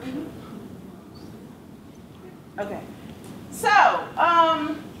 Work. Okay. So,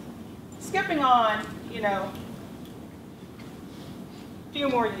 skipping on, few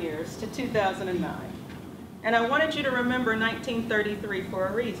more years to 2009. And I wanted you to remember 1933 for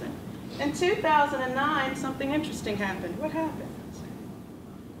a reason. In 2009, something interesting happened. What happened?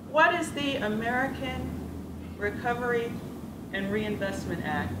 What is the American Recovery and Reinvestment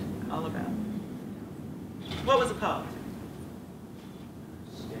Act all about? What was it called?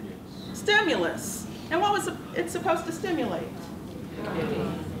 Stimulus. And what was it supposed to stimulate?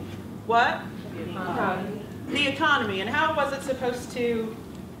 What? The economy. And how was it supposed to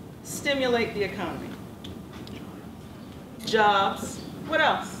stimulate the economy? Jobs. What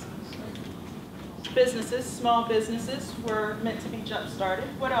else? Businesses, small businesses were meant to be jump-started.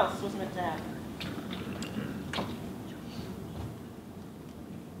 What else was meant to happen?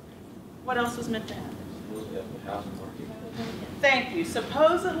 What else was meant to happen? Thank you.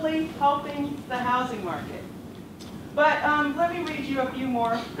 Supposedly helping the housing market. But let me read you a few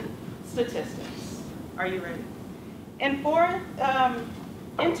more statistics. Are you ready? In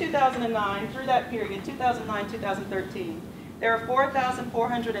 2009, through that period, 2009, 2013, there are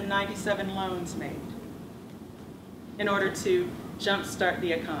 4,497 loans made in order to jumpstart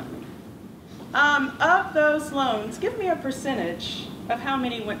the economy. Of those loans, give me a percentage of how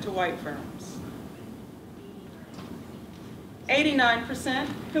many went to white firms. 89%.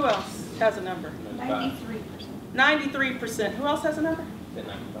 Who else has a number? 93%. 93%. Who else has a number?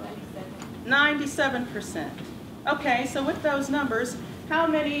 97%. Okay, so with those numbers, how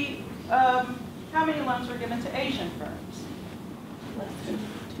many loans were given to Asian firms?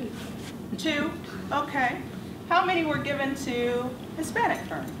 Two. Okay. How many were given to Hispanic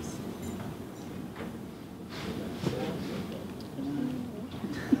firms?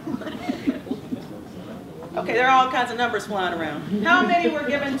 Okay, there are all kinds of numbers flying around. How many were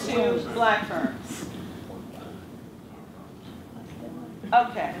given to black firms?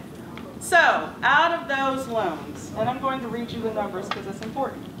 Okay. So, out of those loans, and I'm going to read you the numbers because it's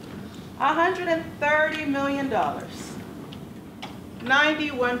important. $130 million,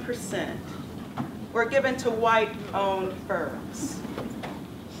 91% were given to white-owned firms.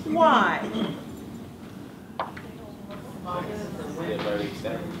 Why?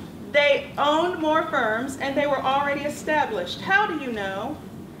 They owned more firms and they were already established. How do you know?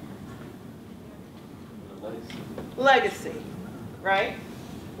 Legacy, right?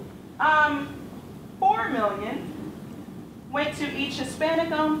 4 million went to each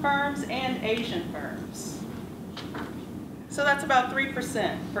Hispanic-owned firms and Asian firms. So that's about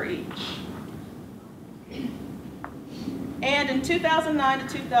 3% for each. And in 2009 to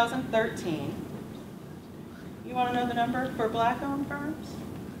 2013, you want to know the number for black-owned firms?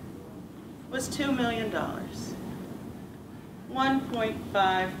 Was $2 million,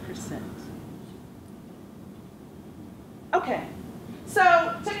 1.5%. Okay,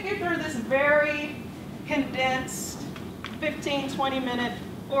 so take you through this very condensed 15, 20-minute,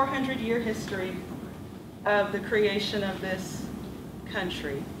 400-year history of the creation of this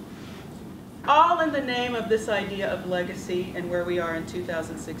country, all in the name of this idea of legacy and where we are in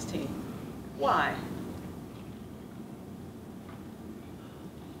 2016. Why?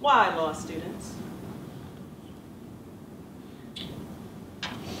 Why, law students?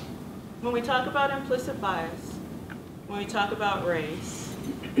 When we talk about implicit bias, when we talk about race,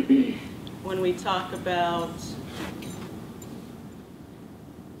 when we talk about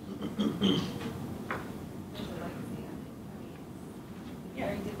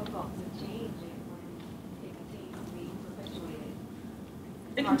very difficult to change it when it continues to be perpetuated.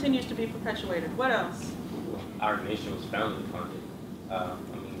 it continues to be perpetuated. What else? Our nation was founded upon it.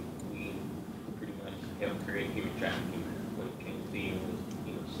 We pretty much helped create human trafficking when it came to dealing with,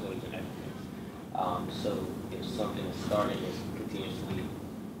 slaves and Africans. So if something is started and is continuously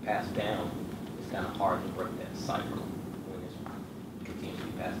passed down, it's kind of hard to break that cycle when it's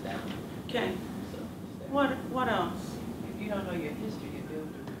continuously passed down. Okay. So, What else? If you don't know your history, you're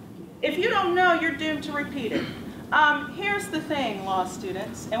doomed to repeat it. If you don't know, you're doomed to repeat it. Here's the thing, law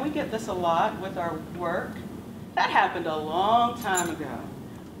students, and we get this a lot with our work. That happened a long time ago.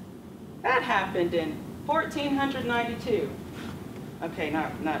 That happened in 1492. Okay,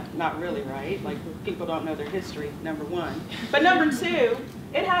 not really, right? Like, people don't know their history, number one. But number two,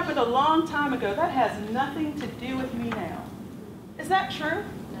 it happened a long time ago. That has nothing to do with me now. Is that true?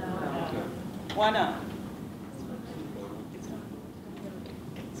 No. Why not?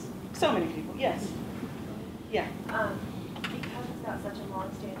 So many people, yes. Yeah. Because it's got such a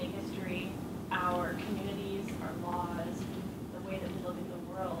long-standing history, our communities, our laws, the way that we look at the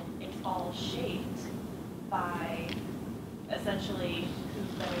world, it's all shaped by essentially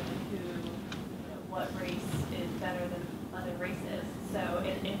who's better than who, what race is better than other races. So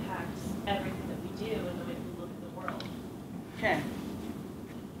it impacts everything that we do and the way that we look at the world. Okay.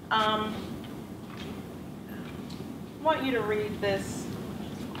 I want you to read this.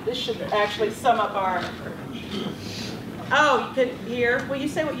 This should actually sum up our. Oh, you could hear. Will you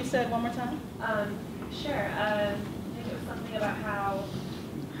say what you said one more time? Sure. I think it was something about how,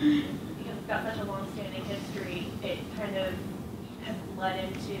 because it's got such a long-standing history, it kind of has led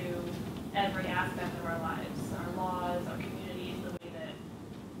into every aspect of our lives, our laws, our communities, the way that,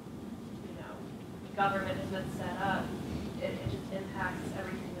 you know, government has been set up. It just impacts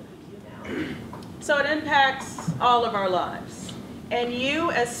everything that we do now. So it impacts all of our lives. And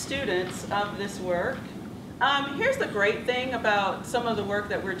you, as students of this work, here's the great thing about some of the work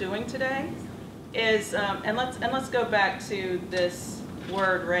that we're doing today is, and let's go back to this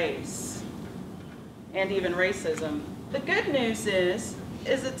word race and even racism. The good news is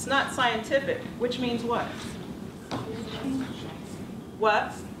it's not scientific, which means what?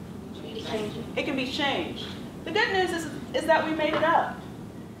 What? It can be changed. The good news is that we made it up.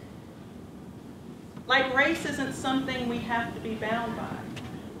 Like race isn't something we have to be bound by.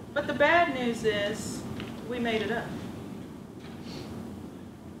 But the bad news is we made it up.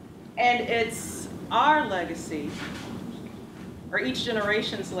 And it's our legacy, or each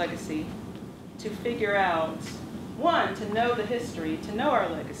generation's legacy, to figure out, one, to know the history, to know our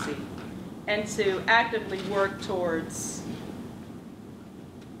legacy, and to actively work towards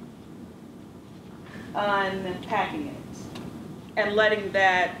unpacking it and letting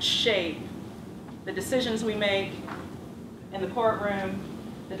that shape the decisions we make in the courtroom,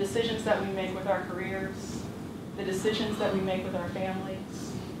 the decisions that we make with our careers, the decisions that we make with our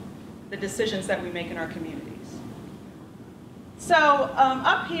families, the decisions that we make in our communities. So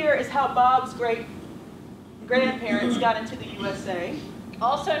up here is how Bob's great-grandparents got into the USA.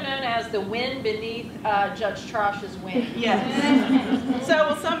 Also known as the wind beneath Judge Trosh's wing. Yes. So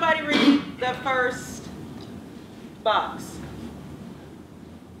will somebody read the first box?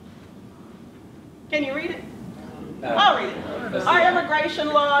 Can you read it? I'll read it. Our immigration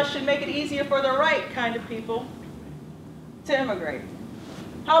laws should make it easier for the right kind of people to immigrate.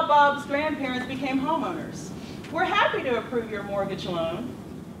 How Bob's grandparents became homeowners. We're happy to approve your mortgage loan.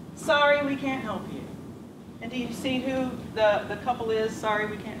 Sorry, we can't help you. And do you see who the couple is? Sorry,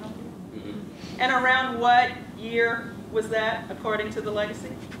 we can't help you. Mm-hmm. And around what year was that, according to the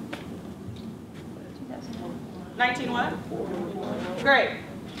legacy? 19 what? Great.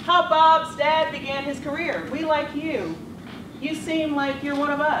 How Bob's dad began his career. We like you. You seem like you're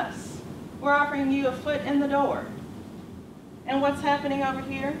one of us. We're offering you a foot in the door. And what's happening over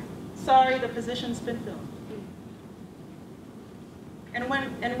here? Sorry, the position's been filled. And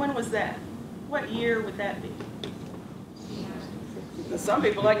when was that? What year would that be? Some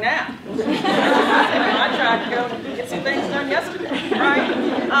people like now. I tried to go get some things done yesterday, right?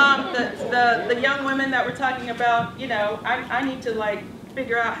 The young women that we're talking about, you know, I need to like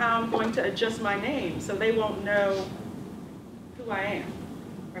figure out how I'm going to adjust my name so they won't know who I am,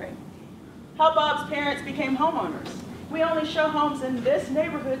 right? How Bob's parents became homeowners. We only show homes in this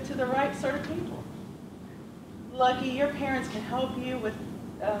neighborhood to the right sort of people. Lucky your parents can help you with,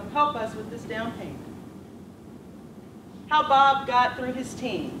 help us with this down payment. How Bob got through his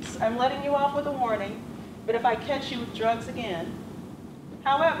teens. I'm letting you off with a warning, but if I catch you with drugs again.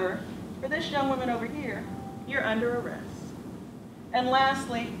 However, for this young woman over here, you're under arrest. And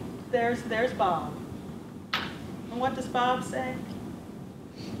lastly, there's Bob. And what does Bob say?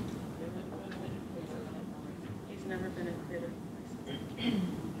 He's never been admitted.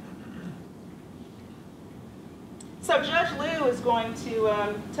 So Judge Liu is going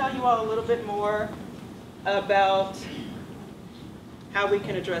to tell you all a little bit more about how we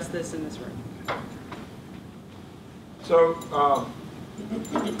can address this in this room. So,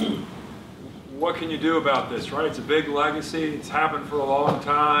 what can you do about this, right? It's a big legacy. It's happened for a long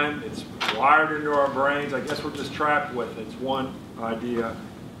time. It's wired into our brains. I guess we're just trapped with it. It's one idea.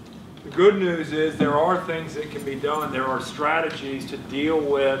 The good news is there are things that can be done. There are strategies to deal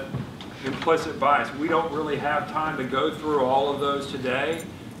with implicit bias. We don't really have time to go through all of those today,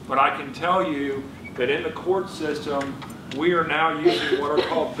 but I can tell you that in the court system, we are now using what are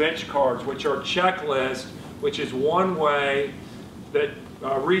called bench cards, which are checklists, which is one way that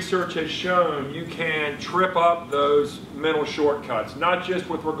research has shown you can trip up those mental shortcuts, not just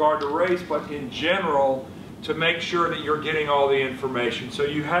with regard to race, but in general, to make sure that you're getting all the information. So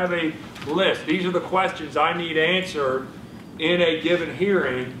you have a list. These are the questions I need answered in a given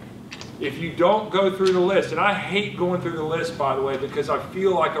hearing. If you don't go through the list, and I hate going through the list, by the way, because I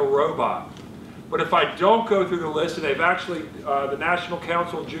feel like a robot. But if I don't go through the list, and they've actually, the National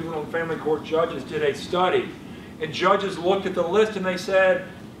Council of Juvenile and Family Court Judges did a study, and judges looked at the list and they said,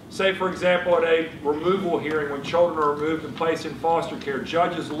 Say, for example, at a removal hearing when children are removed and placed in foster care,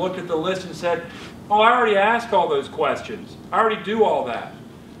 judges looked at the list and said, oh, I already asked all those questions. I already do all that.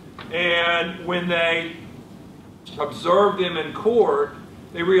 And when they observed them in court,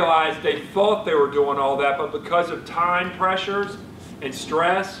 they realized they thought they were doing all that, but because of time pressures and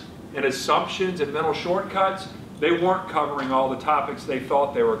stress and assumptions and mental shortcuts, they weren't covering all the topics they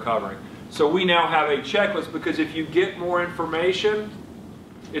thought they were covering. So we now have a checklist, because if you get more information,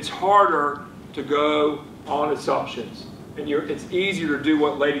 it's harder to go on assumptions. And it's easier to do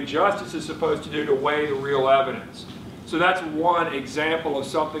what Lady Justice is supposed to do, to weigh the real evidence. So that's one example of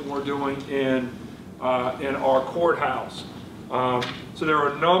something we're doing in our courthouse. So there are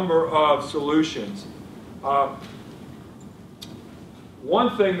a number of solutions.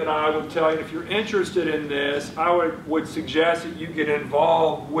 One thing that I would tell you, if you're interested in this, I would suggest that you get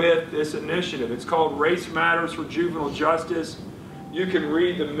involved with this initiative. It's called Race Matters for Juvenile Justice. You can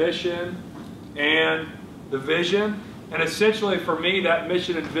read the mission and the vision. And essentially for me, that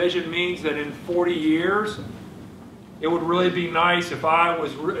mission and vision means that in 40 years, it would really be nice if I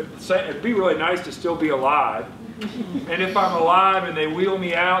was, it'd be really nice to still be alive. And if I'm alive and they wheel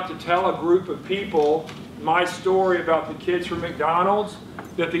me out to tell a group of people my story about the kids from McDonald's,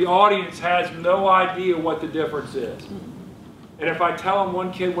 that the audience has no idea what the difference is. And if I tell them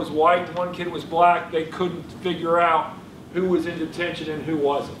one kid was white and one kid was black, they couldn't figure out who was in detention and who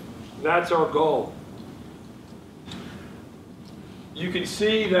wasn't. That's our goal. You can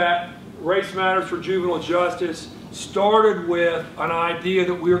see that Race Matters for Juvenile Justice started with an idea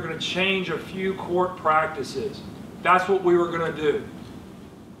that we were going to change a few court practices. That's what we were going to do.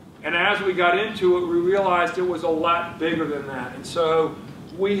 And as we got into it, we realized it was a lot bigger than that. And so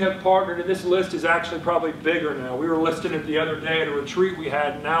we have partnered, and this list is actually probably bigger now. We were listing it the other day at a retreat we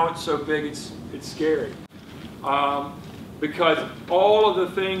had, and now it's so big it's scary. Because all of the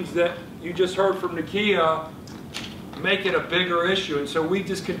things that you just heard from Nakia make it a bigger issue. And so we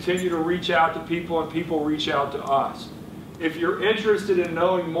just continue to reach out to people, and people reach out to us. If you're interested in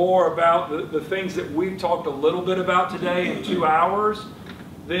knowing more about the things that we've talked a little bit about today in 2 hours,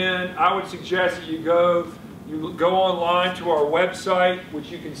 then I would suggest that you go online to our website, which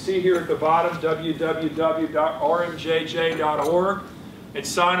you can see here at the bottom, www.rmjj.org, and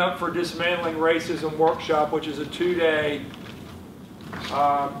sign up for Dismantling Racism Workshop, which is a 2-day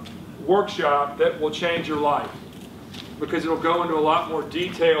workshop that will change your life, because it'll go into a lot more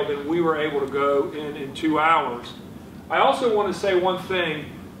detail than we were able to go in 2 hours. I also want to say one thing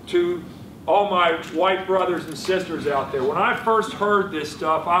to all my white brothers and sisters out there. When I first heard this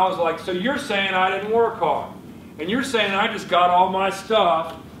stuff, I was like, so you're saying I didn't work hard, and you're saying I just got all my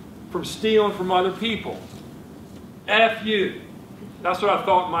stuff from stealing from other people. F you. That's what I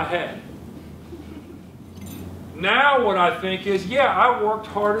thought in my head. Now what I think is, yeah, I worked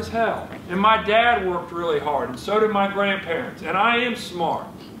hard as hell. And my dad worked really hard, and so did my grandparents. And I am smart.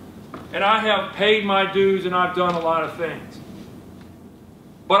 And I have paid my dues, and I've done a lot of things.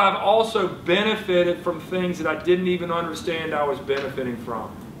 But I've also benefited from things that I didn't even understand I was benefiting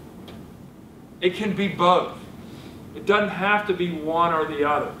from. It can be both. It doesn't have to be one or the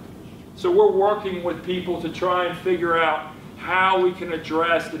other. So we're working with people to try and figure out how we can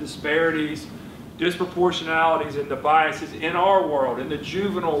address the disparities, disproportionalities, and the biases in our world, in the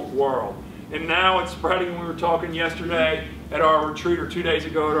juvenile world. And now it's spreading. We were talking yesterday at our retreat, or 2 days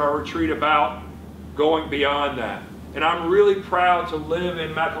ago at our retreat, about going beyond that. And I'm really proud to live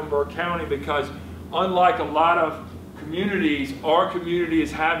in Mecklenburg County, because unlike a lot of communities, our community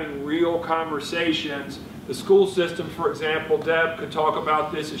is having real conversations. The school system, for example, Deb could talk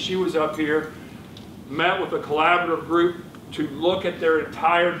about this as she was up here, met with a collaborative group to look at their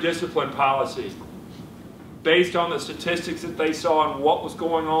entire discipline policy based on the statistics that they saw and what was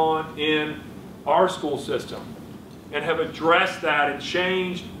going on in our school system, and have addressed that and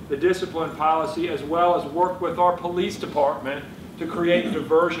changed the discipline policy, as well as worked with our police department to create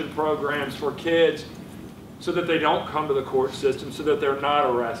diversion programs for kids so that they don't come to the court system, so that they're not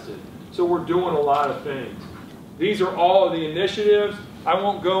arrested. So we're doing a lot of things. These are all of the initiatives. I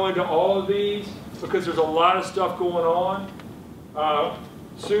won't go into all of these because there's a lot of stuff going on.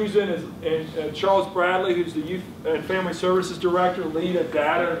 Susan and Charles Bradley, who's the Youth and Family Services Director, lead a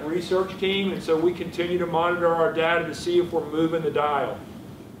data and research team, and so we continue to monitor our data to see if we're moving the dial.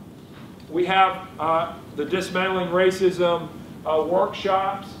 We have the Dismantling Racism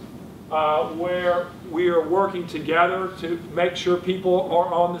workshops where we are working together to make sure people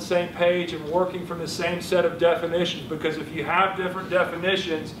are on the same page and working from the same set of definitions, because if you have different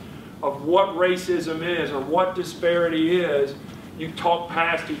definitions of what racism is or what disparity is, you talk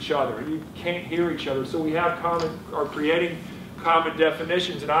past each other and you can't hear each other. So we have are creating common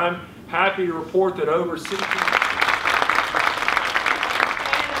definitions. And I'm happy to report that over 60.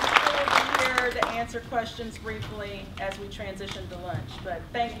 Here to answer questions briefly as we transition to lunch. But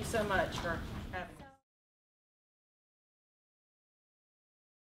thank you so much for